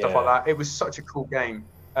and stuff like that. It was such a cool game.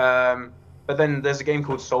 But then there's a game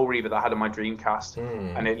called Soul Reaver that I had on my Dreamcast,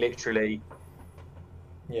 and it literally.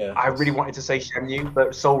 Yeah. I really wanted to say Shenmue,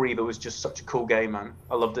 but Soul Reaver was just such a cool game, man.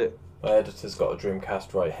 I loved it. My editor's got a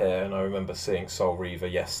Dreamcast right here, and I remember seeing Soul Reaver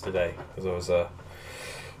yesterday because I was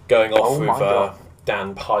going off with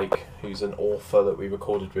Dan Pike, who's an author that we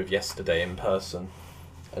recorded with yesterday in person,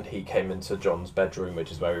 and he came into John's bedroom, which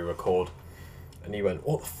is where we record, and he went,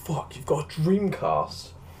 "What the fuck? You've got a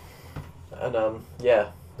Dreamcast?" And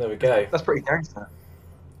yeah, there we go. That's pretty gangster.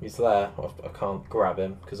 He's there. I can't grab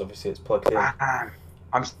him because obviously it's plugged in.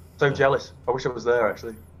 I'm so jealous. I wish I was there,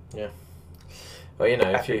 actually. Yeah. Well,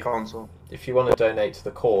 if you want to donate to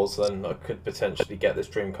the cause, then I could potentially get this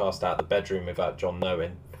Dreamcast out of the bedroom without John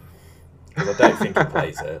knowing, because I don't think he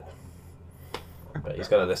plays it. But he's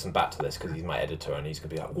going to listen back to this because he's my editor, and he's going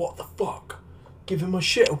to be like, "What the fuck? Give him my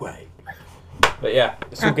shit away." But yeah,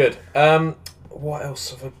 it's all good. What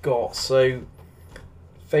else have I got? So,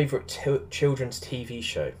 favourite children's TV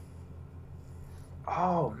show?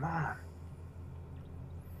 Oh man.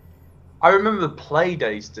 I remember the Play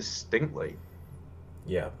Days distinctly.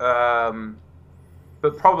 Yeah.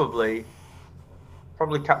 But probably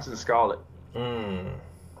Captain Scarlet.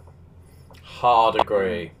 Hard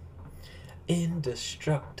agree.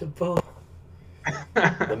 Indestructible.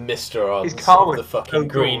 The Mr. Arms of the fucking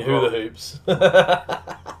green hula hoops.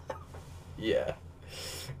 Yeah.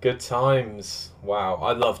 Good times. Wow.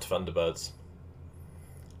 I loved Thunderbirds.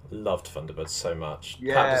 Loved Thunderbirds so much.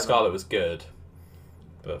 Yeah, Captain Scarlet was good.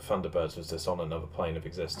 But Thunderbirds was just on another plane of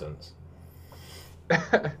existence.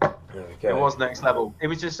 There we go. It was next level. It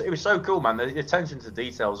was so cool, man. The attention to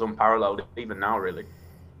detail is unparalleled even now, really.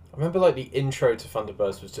 I remember like the intro to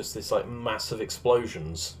Thunderbirds was just this like massive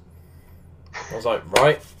explosions. I was like,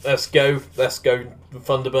 right, let's go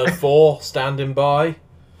Thunderbird 4, standing by.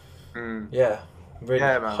 Yeah, really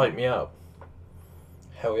hype me up.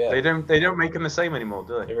 Hell yeah. They don't make them the same anymore,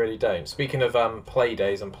 do they? They really don't. Speaking of Play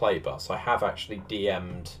Days and Play Bus, I have actually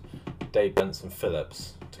DM'd Dave Benson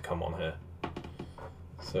Phillips to come on here.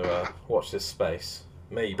 So watch this space.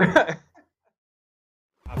 Maybe.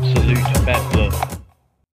 Absolute bedlam.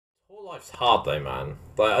 Tour life's hard though, man.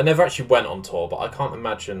 Like, I never actually went on tour, but I can't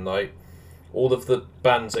imagine like all of the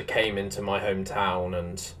bands that came into my hometown,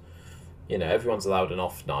 and everyone's allowed an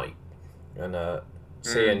off night, and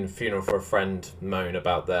seeing Funeral for a Friend moan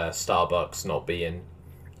about their Starbucks not being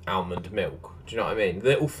almond milk. Do you know what I mean?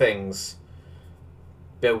 Little things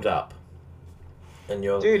build up, and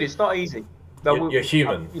dude, it's not easy. You're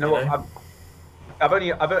human. What? I've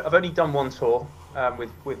only done one tour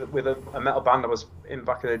with a metal band I was in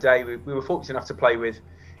back in the day. We were fortunate enough to play with.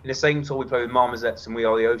 In the same tour, we played with Marmozets and We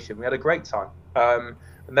Are the Ocean. We had a great time. And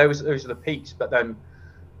those are the peaks. But then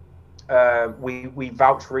we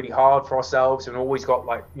vouched really hard for ourselves and always got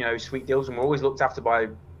sweet deals, and we're always looked after by.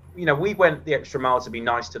 We went the extra mile to be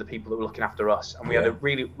nice to the people that were looking after us, and we had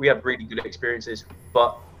really good experiences.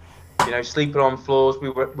 But You know, sleeping on floors.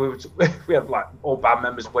 We had like all band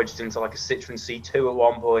members wedged into like a Citroen C2 at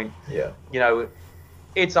one point. Yeah. You know,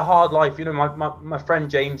 it's a hard life. You know, my friend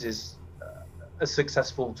James is a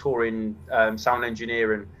successful touring sound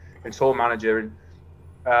engineer and tour manager,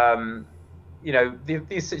 and you know,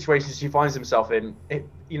 these situations he finds himself in, it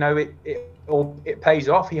pays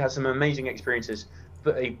off. He has some amazing experiences,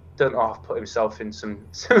 but he doesn't have to put himself in some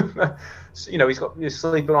you know, he's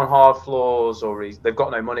sleeping on hard floors, or they've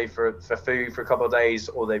got no money for food for a couple of days,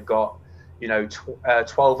 or they've got, you know,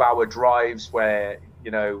 12-hour drives where,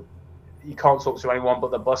 you know, you can't talk to anyone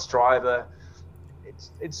but the bus driver.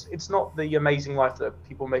 It's not the amazing life that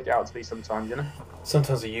people make it out to be sometimes, you know.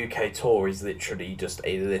 Sometimes a UK tour is literally just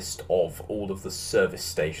a list of all of the service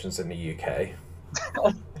stations in the UK,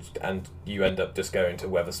 and you end up just going to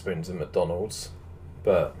Wetherspoons and McDonald's.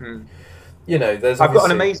 But you know, I've got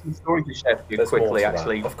an amazing story to share with you quickly,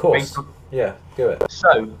 actually. Of course, yeah, do it.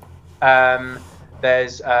 So,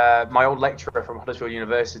 there's my old lecturer from Huddersfield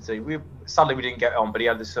University. Sadly we didn't get on, but he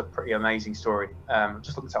had this pretty amazing story.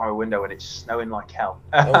 Just looked out my window and it's snowing like hell.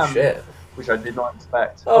 Oh shit! Which I did not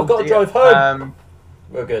expect. Oh, I've got to drive home.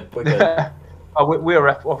 We're good. We're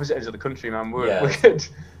opposite ends of the country, man. We're good.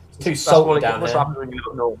 It's too salty down what's here. Happening when you live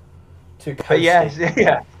up north. Too coasty.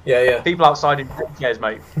 But yeah. People outside in deck chairs,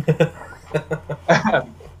 mate.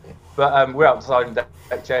 But we're outside in deck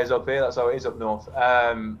chairs up here. That's how it is up north.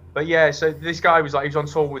 But yeah, so this guy he was on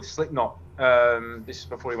tour with Slipknot. This is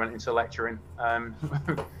before he went into lecturing.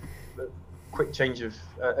 Quick change of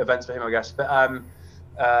events for him, I guess. But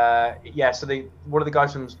yeah, so one of the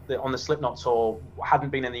guys on the Slipknot tour hadn't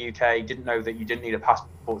been in the UK, didn't know that you didn't need a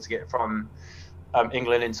passport to get from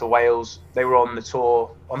England into Wales. They were on the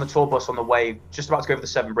tour bus on the way, just about to go over the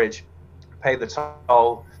Severn Bridge, pay the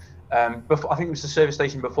toll. I think it was the service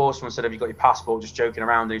station before. Someone said, "Have you got your passport?" Just joking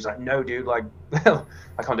around. And he was like, "No, dude. Like, I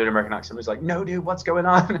can't do an American accent." He was like, "No, dude. What's going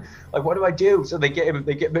on? Like, what do I do?" So they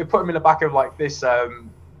put him in the back of like this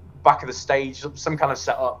back of the stage, some kind of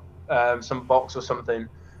setup, some box or something.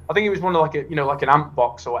 I think it was one of like an amp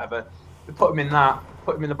box or whatever. They put him in that,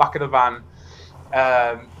 put him in the back of the van,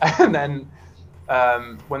 and then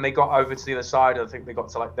when they got over to the other side, I think they got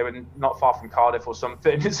to they were not far from Cardiff or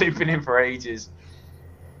something. So they've been in for ages.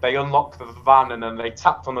 They unlocked the van and then they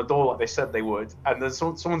tapped on the door like they said they would. And then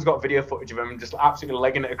someone's got video footage of him just absolutely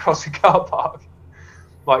legging it across the car park,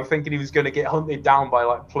 like thinking he was going to get hunted down by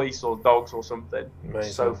like police or dogs or something.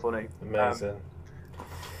 Amazing. So funny. Amazing.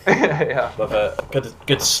 Yeah. Love a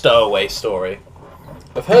good stowaway story.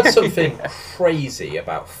 I've heard something crazy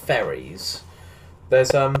about ferries. There's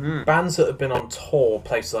bands that have been on tour,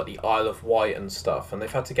 places like the Isle of Wight and stuff, and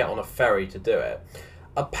they've had to get on a ferry to do it.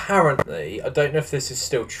 Apparently, I don't know if this is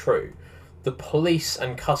still true, the police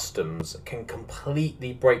and customs can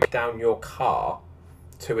completely break down your car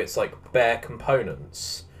to its like bare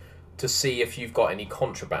components to see if you've got any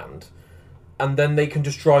contraband, and then they can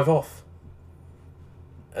just drive off.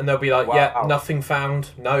 And they'll be like, wow. Yeah, nothing found,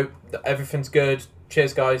 no, everything's good,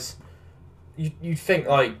 cheers guys. You think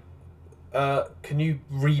like, can you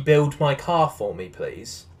rebuild my car for me,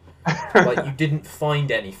 please? Like, you didn't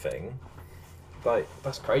find anything. Like,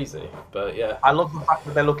 that's crazy, but yeah. I love the fact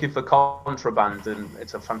that they're looking for contraband, and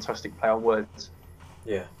it's a fantastic play on words.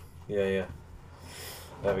 Yeah. There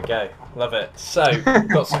we go. Love it. So,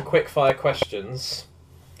 got some quick fire questions.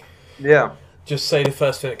 Yeah. Just say the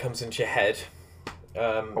first thing that comes into your head.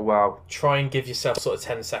 Oh, wow. Try and give yourself sort of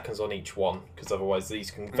 10 seconds on each one, because otherwise these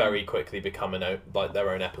can very quickly become their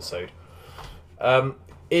own episode.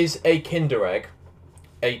 Is a Kinder Egg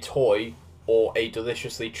a toy or a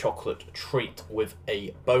deliciously chocolate treat with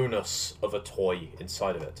a bonus of a toy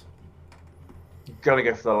inside of it? Gotta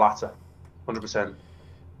go for the latter, 100%.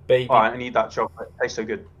 Baby. Oh, I need that chocolate. It tastes so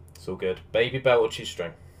good. It's all good. Baby belt or cheese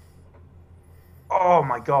string? Oh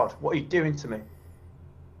my god, what are you doing to me?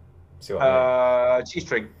 See what I mean? Cheese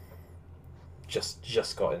string.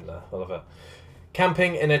 Just got in there. I love it.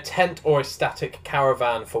 Camping in a tent or a static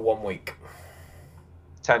caravan for 1 week?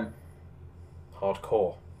 Tent.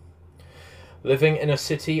 Hardcore. Living in a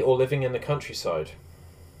city or living in the countryside?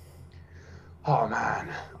 Oh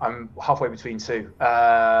man, I'm halfway between two.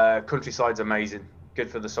 Countryside's amazing.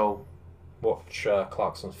 Good for the soul. Watch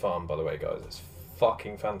Clarkson's Farm, by the way, guys. It's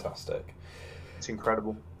fucking fantastic. It's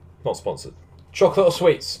incredible. Not sponsored. Chocolate or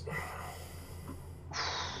sweets?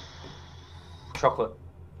 Chocolate.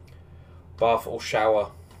 Bath or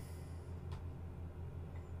shower?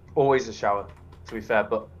 Always a shower, to be fair,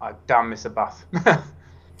 but I damn miss a bath.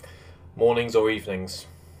 Mornings or evenings?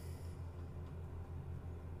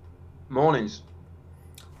 Mornings.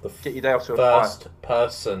 The Get your day off to a fire. first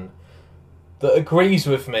person that agrees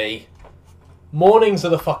with me Mornings are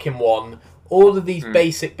the fucking one. All of these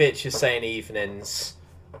basic bitches saying evenings.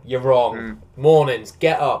 You're wrong. Mornings,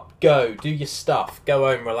 get up, go, do your stuff, go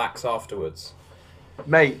home, relax afterwards.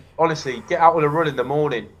 Mate, honestly, get out on a run in the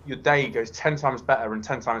morning. Your day goes 10 times better and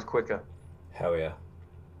 10 times quicker. Hell yeah.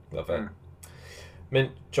 Love it.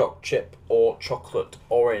 Mint choc chip or chocolate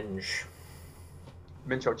orange?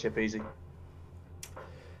 Mint choc chip, easy.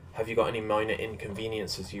 Have you got any minor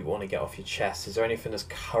inconveniences you want to get off your chest? Is there anything that's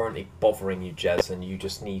currently bothering you, Jezz, and you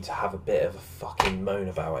just need to have a bit of a fucking moan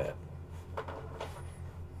about it?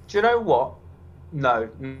 Do you know what? No,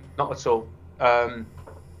 not at all.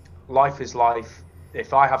 Life is life.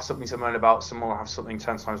 If I have something to moan about, someone will have something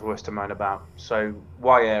 10 times worse to moan about. So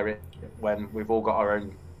why air it when we've all got our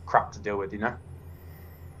own crap to deal with, you know?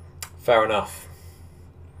 Fair enough.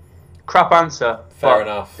 Crap answer. Fair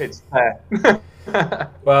enough. It's fair.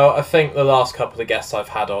 Well, I think the last couple of guests I've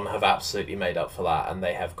had on have absolutely made up for that, and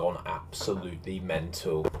they have gone absolutely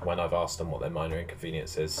mental when I've asked them what their minor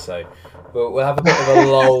inconvenience is. So we'll have a bit of a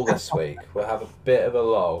lull this week. We'll have a bit of a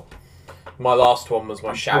lull. My last one was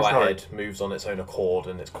my shower head moves on its own accord,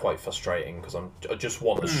 and it's quite frustrating because I just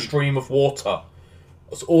want a stream of water.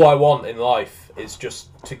 That's all I want in life is just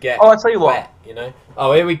to get I'll tell you wet, what. you know?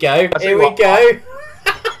 Oh, here we go. Here we go.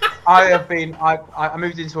 I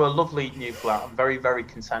moved into a lovely new flat. I'm very, very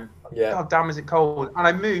content. Yeah. God damn, is it cold? And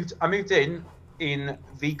I moved in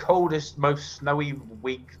the coldest, most snowy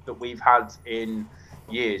week that we've had in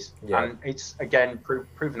years. Yeah. And it's, again,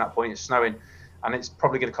 proving that point, it's snowing. And it's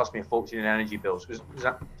probably going to cost me a fortune in energy bills. Is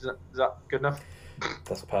that good enough?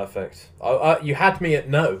 That's perfect. You had me at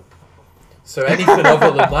no. So anything other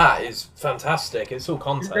than that is fantastic. It's all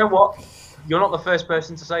content. You know what? You're not the first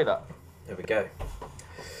person to say that. There we go.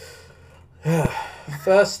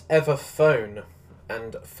 First ever phone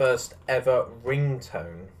and first ever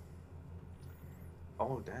ringtone.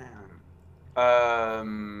 Oh damn!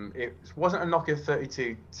 It wasn't a Nokia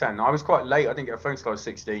 3210. I was quite late. I didn't get a phone until I was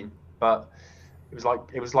 16, but it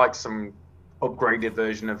was like some upgraded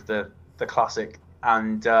version of the classic,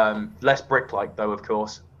 and less brick-like though, of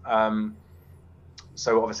course.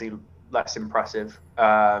 So obviously less impressive.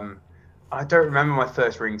 I don't remember my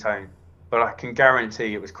first ringtone, but I can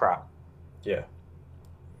guarantee it was crap. Yeah.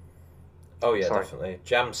 Oh yeah, Sorry. definitely.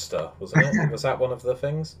 Jamster, wasn't it? Was that one of the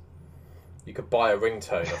things? You could buy a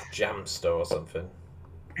ringtone of Jamster or something.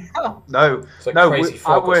 No, It's like no, Crazy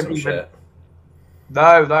Frog or some shit. No,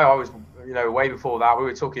 I was, way before that. We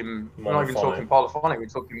were talking, we're not even talking polyphonic. We were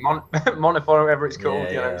talking monophonic, whatever it's called.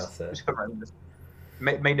 Yeah, It was horrendous.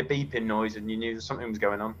 Made a beeping noise, and you knew something was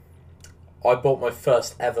going on. I bought my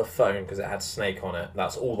first ever phone because it had Snake on it.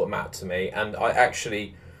 That's all that mattered to me, and I had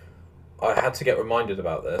to get reminded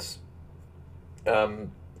about this.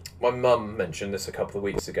 My mum mentioned this a couple of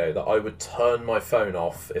weeks ago, that I would turn my phone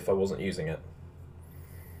off if I wasn't using it.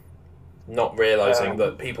 Not realising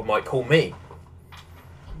that people might call me.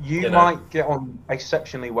 You might get on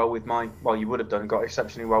exceptionally well with you would have got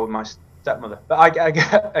exceptionally well with my stepmother. But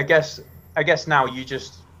I guess now you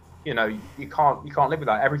just, you can't live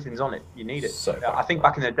without it. Everything's on it. You need it. So bad. I think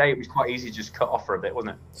back in the day it was quite easy to just cut off for a bit,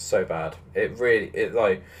 wasn't it? So bad.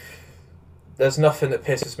 There's nothing that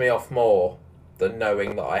pisses me off more than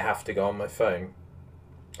knowing that I have to go on my phone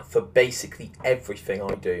for basically everything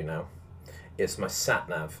I do now. It's my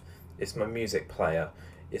sat-nav, it's my music player,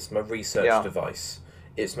 it's my research device,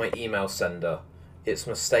 it's my email sender, it's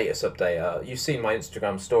my status updater. You've seen my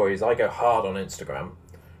Instagram stories. I go hard on Instagram.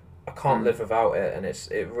 I can't live without it, and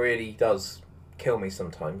it really does kill me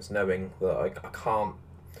sometimes knowing that I can't,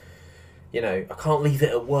 I can't leave it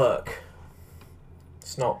at work.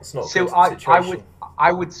 It's not a good situation.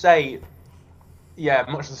 I would say,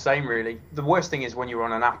 much the same really. The worst thing is when you're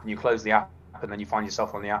on an app and you close the app and then you find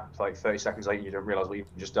yourself on the app like 30 seconds later and you don't realise what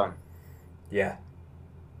you've just done. Yeah.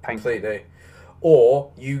 Painful. Completely.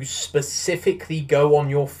 Or you specifically go on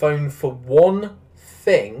your phone for one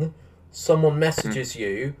thing, someone messages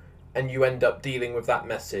you, and you end up dealing with that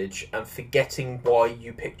message and forgetting why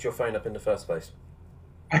you picked your phone up in the first place.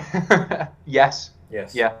 Yes.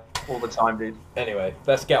 Yeah, all the time, dude. Anyway,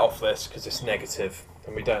 let's get off this because it's negative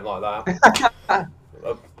and we don't like that.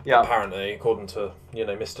 Apparently, according to,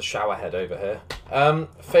 Mr. Showerhead over here.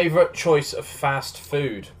 Favourite choice of fast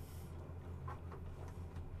food?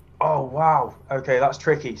 Oh, wow. Okay, that's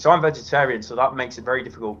tricky. So I'm vegetarian, so that makes it very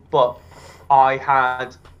difficult. But I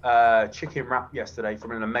had chicken wrap yesterday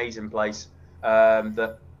from an amazing place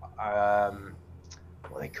what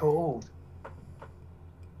are they called?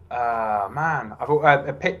 Man, I've got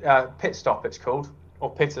a pit stop. It's called,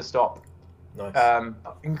 or Pitta Stop. Nice.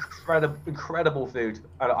 Incredible food.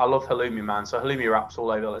 I love halloumi, man. So halloumi wraps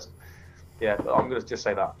all over this. Yeah, but I'm gonna just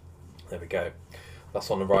say that. There we go.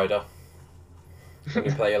 That's on the rider. When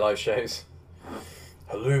you play your live shows.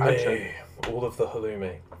 Halloumi. All of the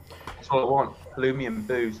halloumi. That's all I want. Halloumi and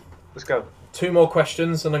booze. Let's go. 2 more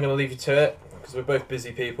questions and I'm going to leave you to it, because we're both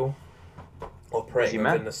busy people operating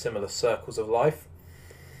within the similar circles of life.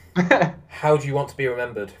 How do you want to be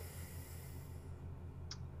remembered?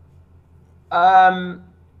 Do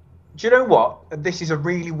you know what? This is a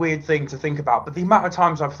really weird thing to think about, but the amount of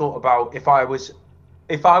times I've thought about if I could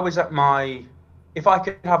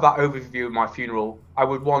have that overview of my funeral, I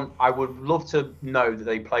would love to know that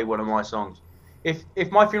they play one of my songs.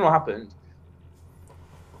 If my funeral happened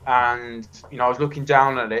and I was looking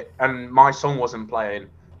down at it and my song wasn't playing,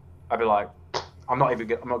 I'd be like, I'm not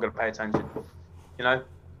going to pay attention.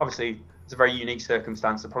 Obviously it's a very unique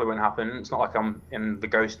circumstance that probably won't happen. It's not like I'm in the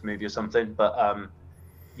Ghost movie or something, but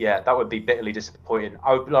yeah, that would be bitterly disappointing.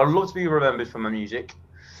 I'd love to be remembered for my music,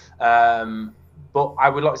 but I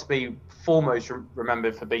would like to be foremost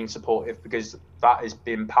remembered for being supportive, because that has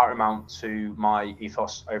been paramount to my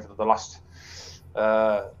ethos over the last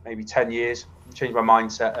maybe 10 years. Changed my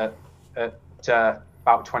mindset at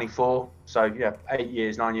about 24. So yeah, 9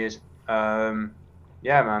 years.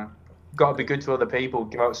 Yeah, man, got to be good to other people.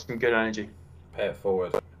 Give out some good energy. Pay it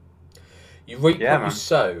forward. You reap what you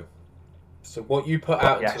sow. So what you put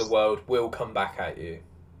out into the world will come back at you.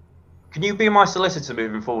 Can you be my solicitor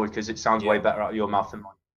moving forward? Because it sounds way better out of your mouth than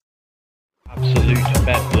mine. Absolute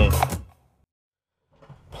bedlam.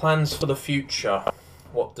 Plans for the future.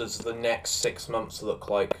 What does the next 6 months look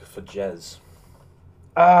like for Jezz?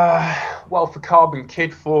 Well, for Carbon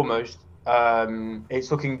Kid foremost,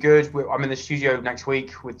 it's looking good. I'm in the studio next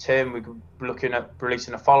week with Tim. We're looking at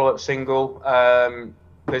releasing a follow-up single.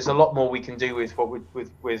 There's a lot more we can do with Come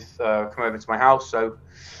Over to My House. So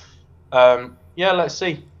yeah, let's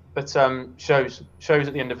see. But shows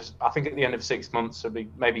at the end of, I think at the end of 6 months, it'll be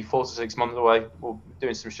maybe 4 to 6 months away. We're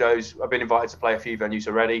doing some shows. I've been invited to play a few venues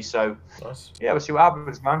already. So nice. Yeah, we'll see what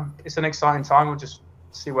happens, man. It's an exciting time. We'll just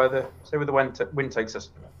see where the wind takes us.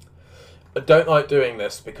 I don't like doing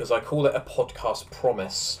this because I call it a podcast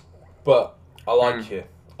promise, but I like you.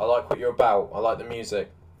 I like what you're about. I like the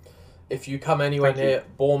music. If you come anywhere near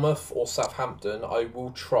Bournemouth or Southampton, I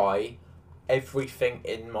will try everything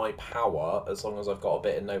in my power, as long as I've got a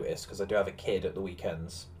bit of notice, because I do have a kid at the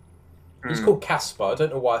weekends. He's called Casper. I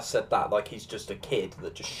don't know why I said that, like he's just a kid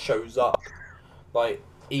that just shows up. Like,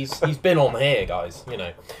 he's been on here, guys,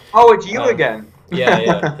 Oh, it's you again.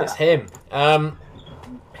 Yeah, it's him.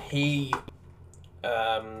 He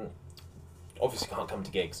obviously can't come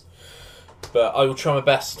to gigs, but I will try my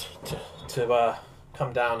best to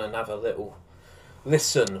come down and have a little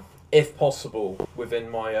listen, if possible, within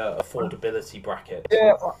my affordability bracket.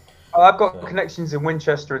 Yeah, I've got connections in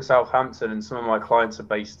Winchester and Southampton, and some of my clients are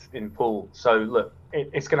based in Poole. So look,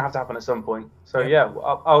 it's going to have to happen at some point. So yeah,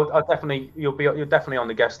 I'll definitely you're definitely on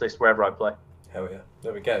the guest list wherever I play. Hell yeah,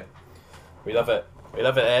 there we go. We love it. We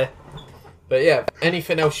love it here. But yeah,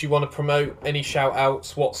 anything else you want to promote? Any shout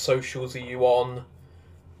outs? What socials are you on?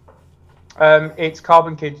 It's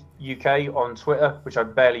Carbon Kid UK on Twitter, which I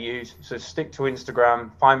barely use. So stick to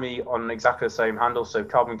Instagram. Find me on exactly the same handle. So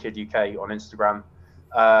Carbon Kid UK on Instagram.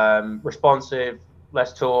 Responsive.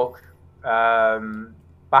 Let's talk.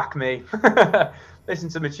 Back me. Listen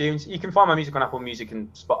to my tunes. You can find my music on Apple Music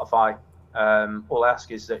and Spotify. All I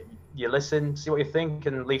ask is that you listen, see what you think,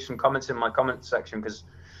 and leave some comments in my comment section, because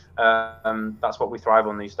that's what we thrive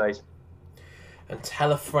on these days. And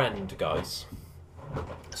tell a friend, guys.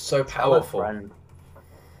 So powerful.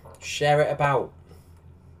 Share it about.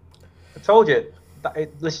 I told you.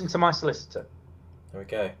 Listen to my solicitor. There we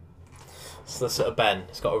go. Solicitor Ben.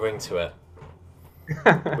 It's got a ring to it.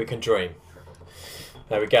 We can dream.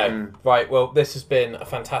 There we go. Right, well, this has been a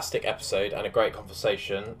fantastic episode and a great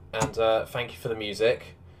conversation. And thank you for the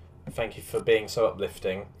music. Thank you for being so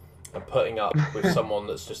uplifting and putting up with someone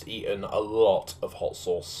that's just eaten a lot of hot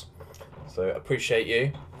sauce. So appreciate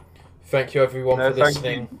you. Thank you everyone for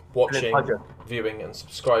listening, watching, viewing and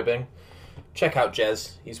subscribing. Check out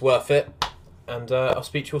Jezz. He's worth it. And I'll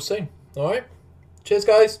speak to you all soon. Alright? Cheers,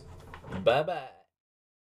 guys. Bye-bye.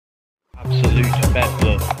 Absolute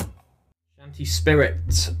bedlam. Shanty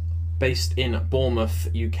Spirit, based in Bournemouth,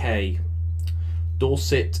 UK.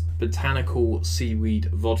 Dorset Botanical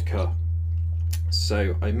Seaweed Vodka.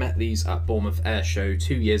 So I met these at Bournemouth Air Show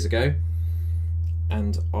 2 years ago,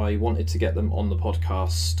 and I wanted to get them on the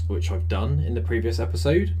podcast, which I've done in the previous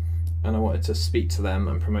episode, and I wanted to speak to them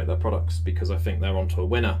and promote their products because I think they're onto a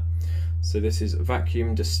winner. So this is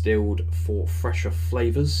vacuum distilled for fresher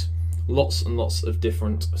flavours. Lots and lots of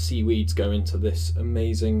different seaweeds go into this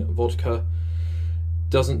amazing vodka.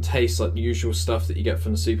 doesn't taste like the usual stuff that you get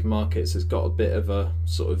from the supermarkets. It's got a bit of a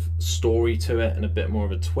sort of story to it and a bit more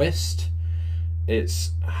of a twist.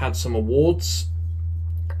 It's had some awards,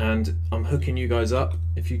 and I'm hooking you guys up.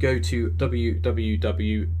 If you go to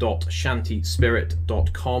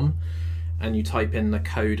www.shantyspirit.com and you type in the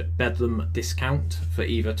code Bedlam discount for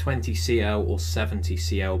either 20cl or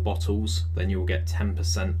 70cl bottles, then you'll get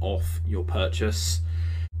 10% off your purchase.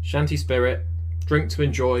 Shanty Spirit, drink to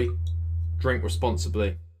enjoy, drink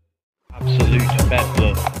responsibly. Absolute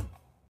Bedlam.